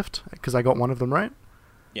left because I got one of them right.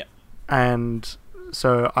 Yeah. And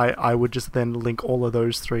so I would just then link all of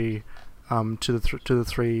those 3 to the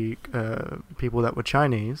 3 people that were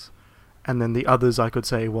Chinese. And then the others I could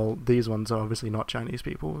say, well, these ones are obviously not Chinese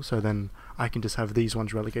people, so then I can just have these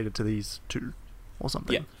ones relegated to these 2 or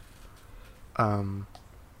something. Yeah.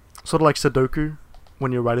 sort of like Sudoku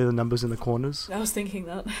when you're writing the numbers in the corners. I was thinking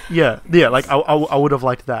that. Yeah. Like I would have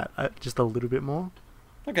liked that just a little bit more.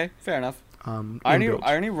 Okay, fair enough. In I build.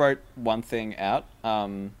 only wrote one thing out.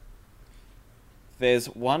 There's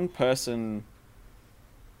one person,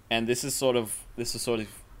 and this is sort of,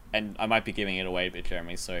 and I might be giving it away a bit,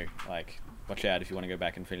 Jeremy. So like, watch out if you want to go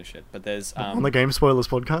back and finish it. But there's on the Game Spoilers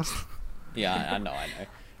podcast. Yeah, I know.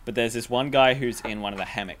 But there's this one guy who's in one of the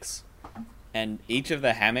hammocks, and each of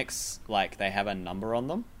the hammocks, like, they have a number on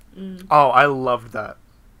them, Oh, I loved that.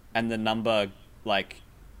 and the number like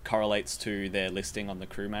correlates to their listing on the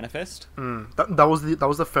crew manifest. That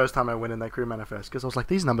was the first time I went in that crew manifest because I was like,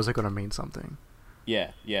 these numbers are gonna mean something.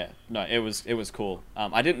 Yeah. No, it was cool.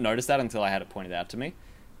 I didn't notice that until I had it pointed out to me.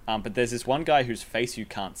 But there's this one guy whose face you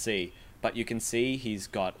can't see, but you can see he's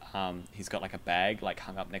got like a bag like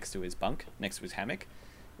hung up next to his bunk, next to his hammock,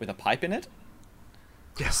 with a pipe in it.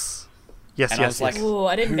 Yes. And I was like, Ooh,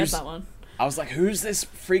 I didn't get who's- that one. I was like, who's this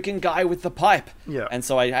freaking guy with the pipe? Yeah. And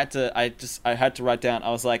so I had to write down, I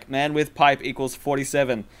was like, man with pipe equals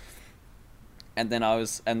 47. And then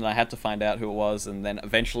I had to find out who it was, and then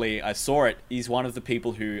eventually I saw it. He's one of the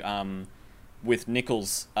people who, with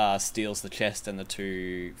Nichols, steals the chest and the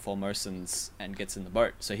two Formosans and gets in the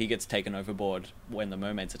boat. So he gets taken overboard when the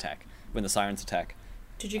mermaids attack, when the sirens attack.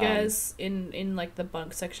 Did you guys in like the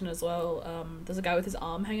bunk section as well? There's a guy with his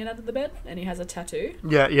arm hanging out of the bed, and he has a tattoo.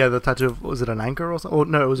 Yeah. The tattoo of, was it an anchor or something? Oh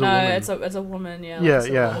no, it was a woman. it's a woman. Yeah. Yeah, Like a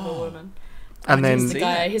silhouette yeah. of a woman. And then he's the See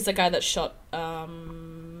guy. that? He's the guy that shot.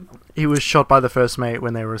 he was shot by the first mate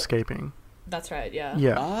when they were escaping. That's right. Yeah.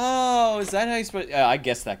 Yeah. Oh, is that how you supposed? I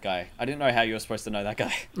guessed that guy. I didn't know how you were supposed to know that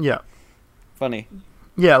guy. Yeah. Funny.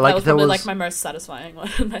 Yeah. That Like was there probably was. like my most satisfying one.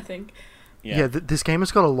 I think. Yeah. This game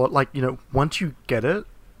has got a lot. Like, you know, once you get it,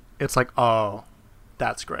 it's like, oh,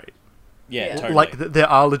 that's great. Yeah, Yeah. totally. Like there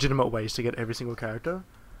are legitimate ways to get every single character,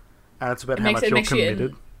 and it's about how much you're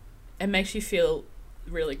committed. It makes you feel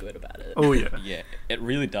really good about it. Oh yeah. Yeah, it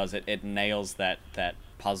really does. It nails that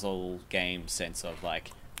puzzle game sense of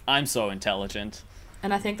like, I'm so intelligent.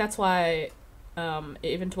 And I think that's why,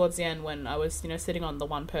 even towards the end, when I was, sitting on the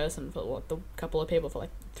one person for the couple of people for like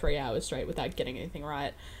 3 hours straight without getting anything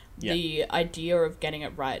right, Yeah. the idea of getting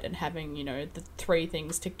it right and having, the 3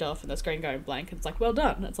 things ticked off and the screen going blank, and it's like, well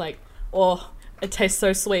done. It's like, oh, it tastes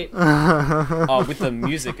so sweet. Oh, with the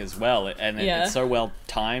music as well, Yeah. it's so well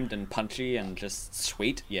timed and punchy and just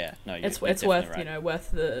sweet. Yeah, no, It's you're worth, definitely right. worth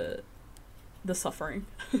the suffering.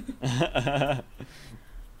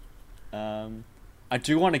 I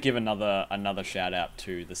do want to give another shout out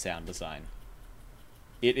to the sound design.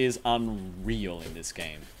 It is unreal in this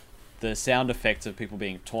game. The sound effects of people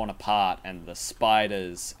being torn apart, and the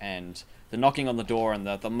spiders, and the knocking on the door, and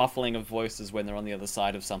the muffling of voices when they're on the other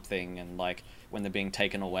side of something, and like when they're being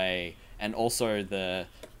taken away, and also the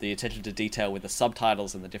attention to detail with the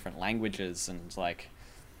subtitles and the different languages, and like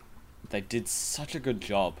they did such a good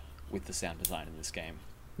job with the sound design in this game.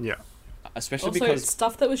 Yeah. Especially Also, because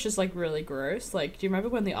stuff that was just like really gross. Like, do you remember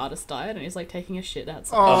when the artist died and he's like taking a shit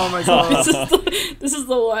outside? Oh my god. This is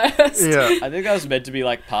the worst. Yeah. I think that was meant to be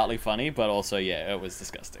like partly funny, but also yeah, it was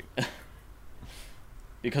disgusting.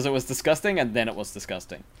 Because it was disgusting, and then it was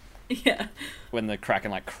disgusting Yeah. when the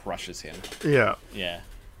Kraken like crushes him. Yeah. Yeah,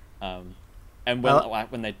 and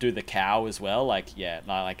when they do the cow as well, like yeah,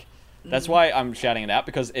 no, like that's why I'm shouting it out,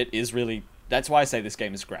 because it is really. That's why I say this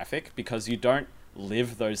game is graphic, because you don't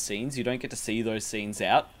live those scenes, you don't get to see those scenes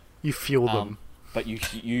out, You feel them. but you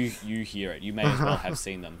hear it. You may as well have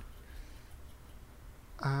seen them.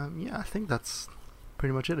 Yeah, I think that's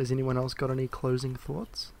pretty much it. Has anyone else got any closing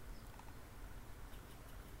thoughts?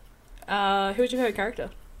 Who was your favorite character?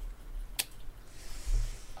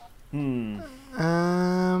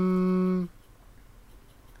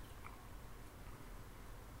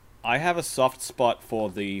 I have a soft spot for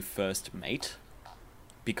the first mate,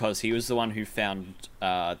 because he was the one who found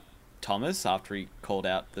Thomas after he called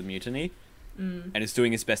out the mutiny, and is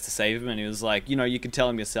doing his best to save him. And he was like, you can tell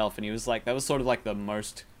him yourself. And he was like, that was sort of like the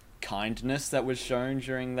most kindness that was shown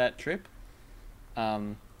during that trip.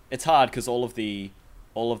 It's hard because all of the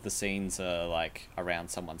scenes are like around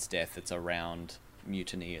someone's death. It's around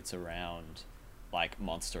mutiny. It's around like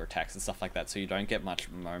monster attacks and stuff like that. So you don't get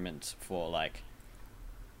much moment for like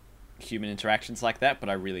human interactions like that. But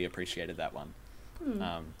I really appreciated that one.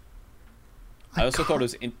 I also thought it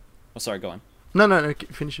was oh, sorry, go on. No.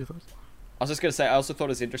 Finish your thoughts. I was just gonna say, I also thought it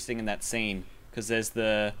was interesting in that scene because there's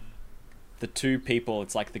the two people.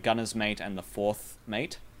 It's like the gunner's mate and the fourth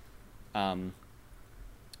mate,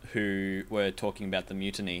 who were talking about the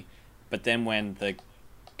mutiny. But then when the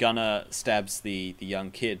gunner stabs the young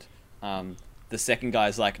kid, the second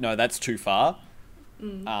guy's like, no, that's too far.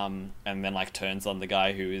 Mm. And then like turns on the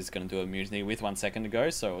guy who is going to do a mutiny with 1 second ago.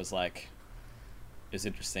 So it was like, it's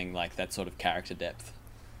interesting, like that sort of character depth.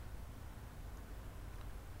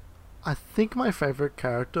 I think my favorite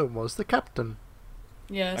character was the captain.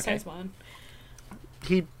 Yeah, Okay. sounds mine.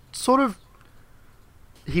 He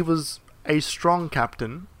was a strong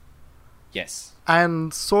captain Yes.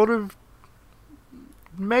 and sort of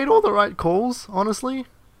made all the right calls, honestly.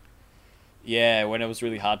 Yeah, when it was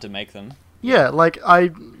really hard to make them. Yeah, like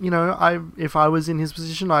if I was in his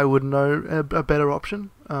position, I would know a better option.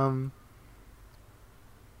 And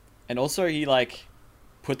also he like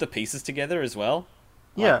put the pieces together as well.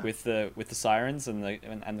 Like, Yeah. with the sirens and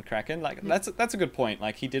the Kraken. Like that's a good point.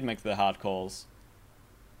 Like he did make the hard calls.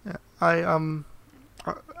 Yeah, I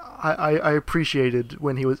appreciated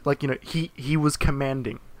when he was like, he was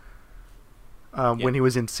commanding. When he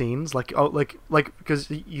was in scenes, like because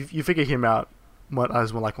you figure him out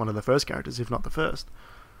as like one of the first characters, if not the first.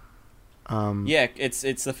 Yeah,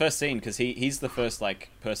 it's the first scene because he's the first like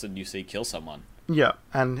person you see kill someone. Yeah,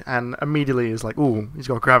 and immediately is like, ooh, he's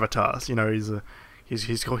got gravitas.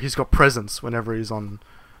 He's got presence whenever he's on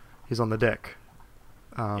the deck.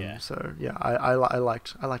 Yeah. So yeah, I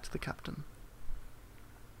liked the captain.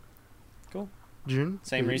 Cool. June,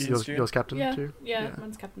 Same reasons, June? Yours captain Yeah, too. yeah,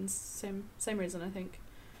 mine's captain's same reason. I think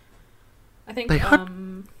They had-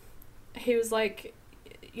 he was like,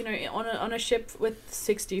 on a ship with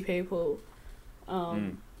 60 people.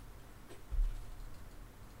 Mm.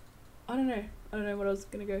 I don't know what I was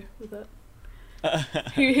gonna go with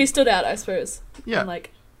that. he stood out, I suppose. Yeah. And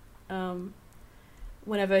like,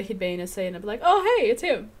 whenever he'd be in a scene, I'd be like, oh hey, it's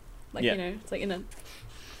him. Like Yeah. it's like in a any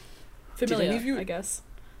familiar, of you- I guess.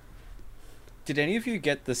 Did any of you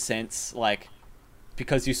get the sense, like,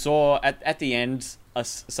 because you saw at the end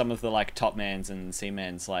some of the like top mans and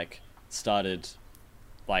seamans like started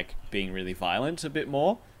like being really violent a bit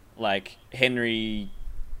more, like Henry,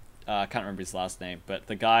 I can't remember his last name, but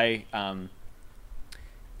the guy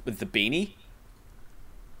with the beanie,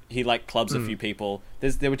 he like clubs a few people.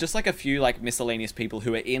 There were just like a few like miscellaneous people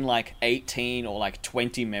who were in like 18 or like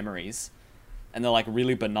 20 memories, and they're like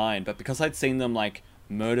really benign, but because I'd seen them like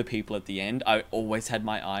murder people at the end, I always had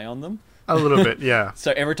my eye on them. A little bit, yeah.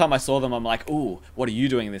 So every time I saw them, I'm like, ooh, what are you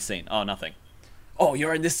doing in this scene? Oh, nothing. Oh,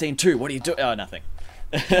 you're in this scene too. What are you doing? Oh, nothing.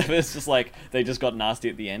 It's just like, they just got nasty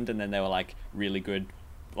at the end, and then they were like really good,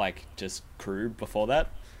 like just crew before that.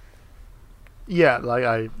 Yeah, like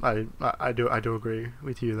I do agree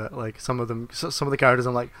with you that like some of the characters,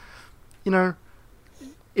 I'm like,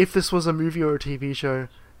 if this was a movie or a TV show,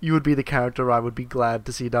 you would be the character I would be glad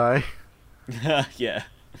to see die. Yeah.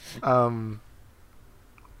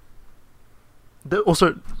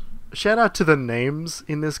 Also, shout out to the names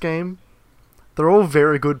in this game. They're all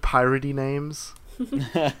very good piratey names.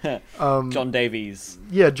 John Davies.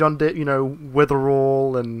 Yeah,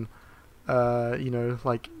 Weatherall and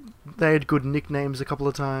like they had good nicknames a couple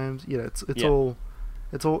of times. Yeah, it's Yeah. all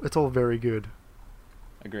very good.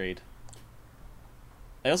 Agreed.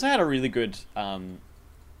 They also had a really good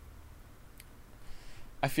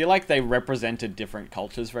I feel like they represented different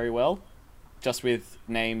cultures very well, just with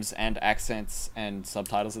names and accents and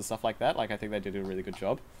subtitles and stuff like that. Like, I think they did a really good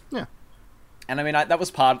job. Yeah. And I mean, that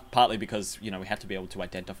was partly because, we had to be able to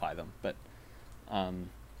identify them. But,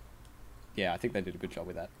 yeah, I think they did a good job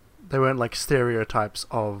with that. They weren't like stereotypes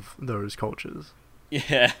of those cultures.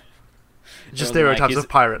 Yeah. Just wasn't like, stereotypes of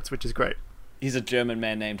pirates, which is great. He's a German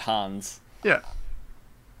man named Hans. Yeah.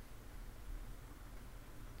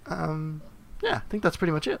 Yeah, I think that's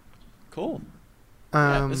pretty much it. Cool.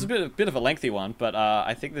 Yeah, this is a bit of a lengthy one, but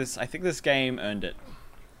I think this game earned it.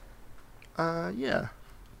 Yeah.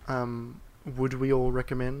 Would we all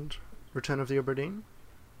recommend Return of the Obra Dinn?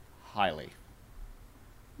 Highly.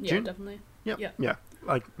 Yeah, June? definitely. Yep. Yeah. Yeah.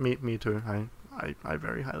 Like me too. I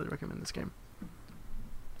very highly recommend this game.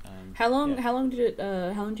 How long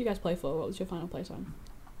Yeah. did you guys play for? What was your final playtime?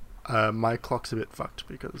 My clock's a bit fucked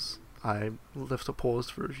because I left it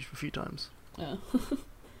paused for a few times. Oh.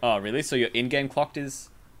 Oh, really? So your in-game clock is,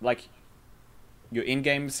 like, your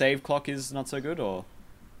in-game save clock is not so good, or?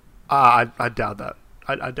 I doubt that.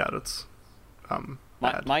 I doubt it's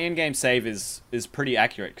bad. My in-game save is pretty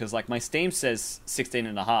accurate, because, like, my Steam says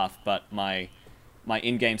 16.5, but my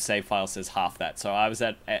in-game save file says half that, so I was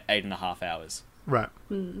at 8.5 hours. Right.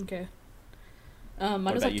 Okay. Mine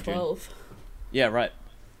What was about like you, June? 12. Yeah, right.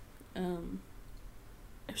 It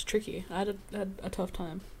was tricky. I had a tough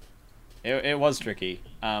time. It was tricky.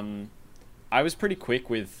 I was pretty quick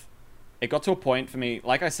with it got to a point for me,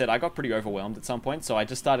 like I said, I got pretty overwhelmed at some point, so I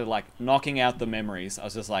just started, like, knocking out the memories. I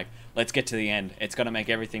was just like, let's get to the end. It's got to make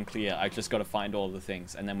everything clear. I just got to find all the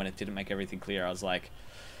things. And then when it didn't make everything clear, I was like,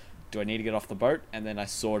 do I need to get off the boat? And then I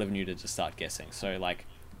sort of knew to just start guessing. So, like,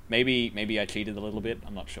 maybe I cheated a little bit.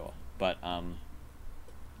 I'm not sure. But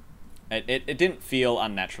it didn't feel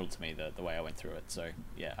unnatural to me, the way I went through it. So,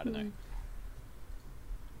 yeah, I don't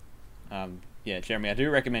know. Yeah, Jeremy, I do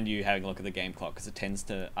recommend you having a look at the game clock, because it tends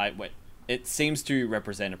to... It seems to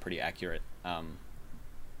represent a pretty accurate...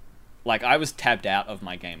 like, I was tabbed out of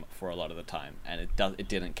my game for a lot of the time, and it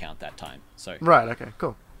didn't count that time. So Right, okay,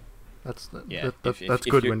 cool. That's if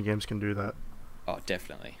good you- when games can do that. Oh,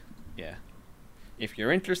 definitely. Yeah. If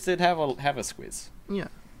you're interested, have a squiz. Yeah.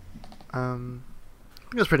 I think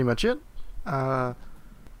that's pretty much it.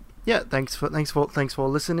 Yeah, thanks for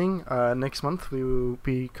listening. Next month we will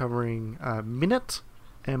be covering Minit,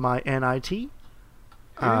 MINIT.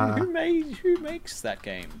 Who makes that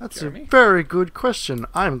game, That's Jeremy? a very good question.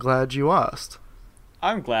 I'm glad you asked.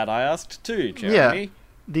 I'm glad I asked too, Jeremy. Yeah,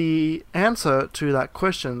 the answer to that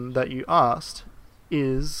question that you asked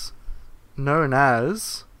is known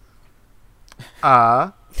as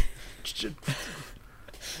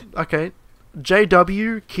okay,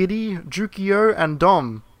 JW, Kitty, Jukio, and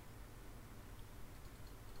Dom.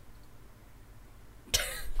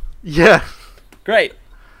 Yeah. Great.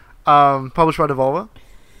 Published by Devolver.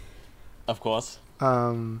 Of course.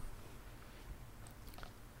 Yeah,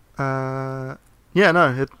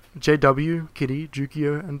 no, JW, Kitty,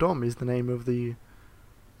 Jukio, and Dom is the name of the...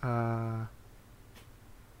 Yeah,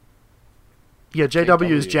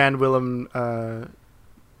 JW is Jan Willem... I'm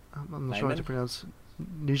not sure how to pronounce...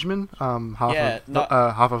 Nijman?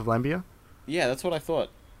 Half of Lambia. Yeah, that's what I thought.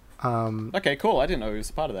 Okay, cool. I didn't know he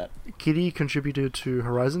was a part of that. Kitty contributed to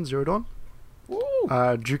Horizon Zero Dawn. Woo!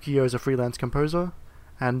 Jukio is a freelance composer.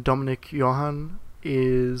 And Dominic Johan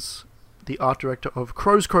is the art director of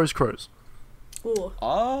Crows. Ooh.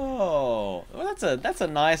 Oh, well, that's a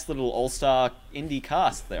nice little all-star indie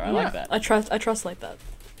cast there. I like that. I trust like that.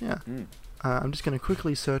 Yeah. I'm just going to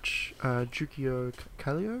quickly search Jukio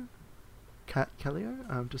Kallio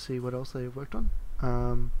to see what else they've worked on.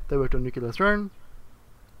 They worked on Nuclear Throne.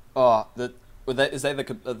 Oh, are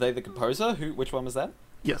they the composer? Which one was that?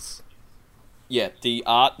 Yes. Yeah,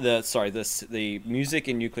 the music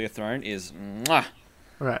in Nuclear Throne is mwah.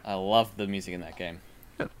 Right. I love the music in that game.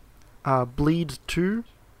 Bleed 2.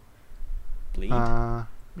 Bleed? Yeah.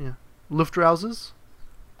 Luftrausers.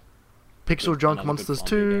 Pixel Junk Another Monsters good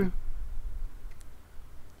 2.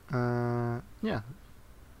 game. Yeah.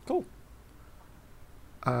 Cool.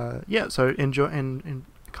 Yeah, so enjoy and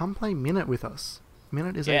come play Minit with us.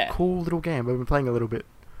 Minit is a cool little game. I've been playing a little bit.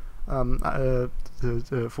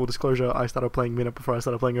 Full disclosure, I started playing Minit before I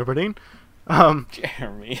started playing Oberdeen.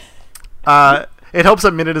 Jeremy. It helps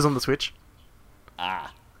that Minit is on the Switch. So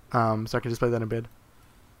I can just play that in bed.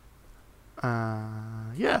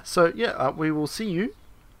 Yeah, so we will see you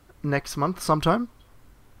next month sometime.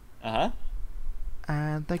 And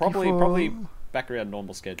thank you for... Probably back around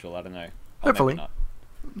normal schedule, I don't know. Hopefully. Not.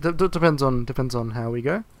 Depends on how we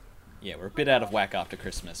go. Yeah, we're a bit out of whack after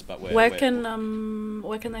Christmas, but where can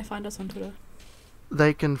they find us on Twitter?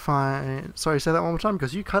 They can find... Sorry, say that one more time,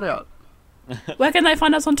 because you cut out. Where can they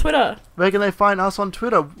find us on Twitter? Where can they find us on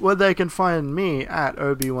Twitter? Where they can find me at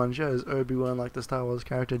Obi-Wan Jez. Obi-Wan like the Star Wars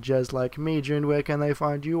character, Jez like me. June, where can they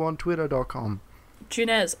find you on Twitter.com?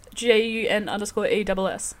 Junez,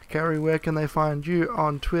 GAUN_ESS. Carrie, where can they find you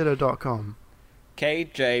on Twitter.com?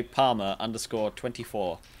 KJ Palmer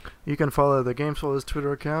 _24. You can follow the Game Spoilers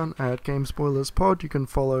Twitter account at GameSpoilersPod. You can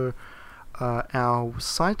follow our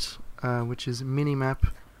site, which is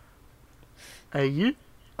Minimap AU.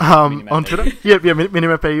 On Twitter.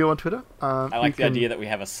 Minimap AU on Twitter. I like the idea that we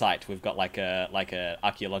have a site. We've got like a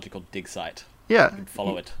archaeological dig site. Yeah. You can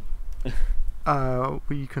follow it.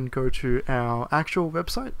 You can go to our actual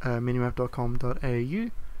website,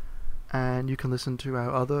 minimap.com.au, and you can listen to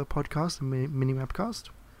our other podcast, Minimapcast,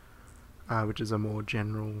 which is a more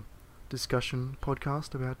general discussion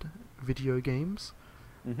podcast about video games.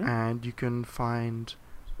 Mm-hmm. And you can find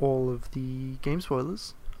all of the game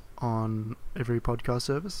spoilers on every podcast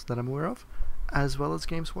service that I'm aware of, as well as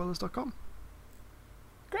gamespoilers.com.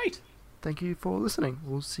 Great. Thank you for listening.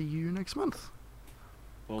 We'll see you next month.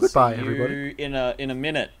 We'll Goodbye, see you everybody. In a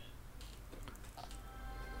minute.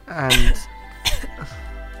 And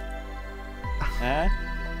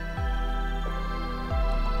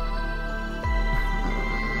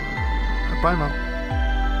bye, Mum.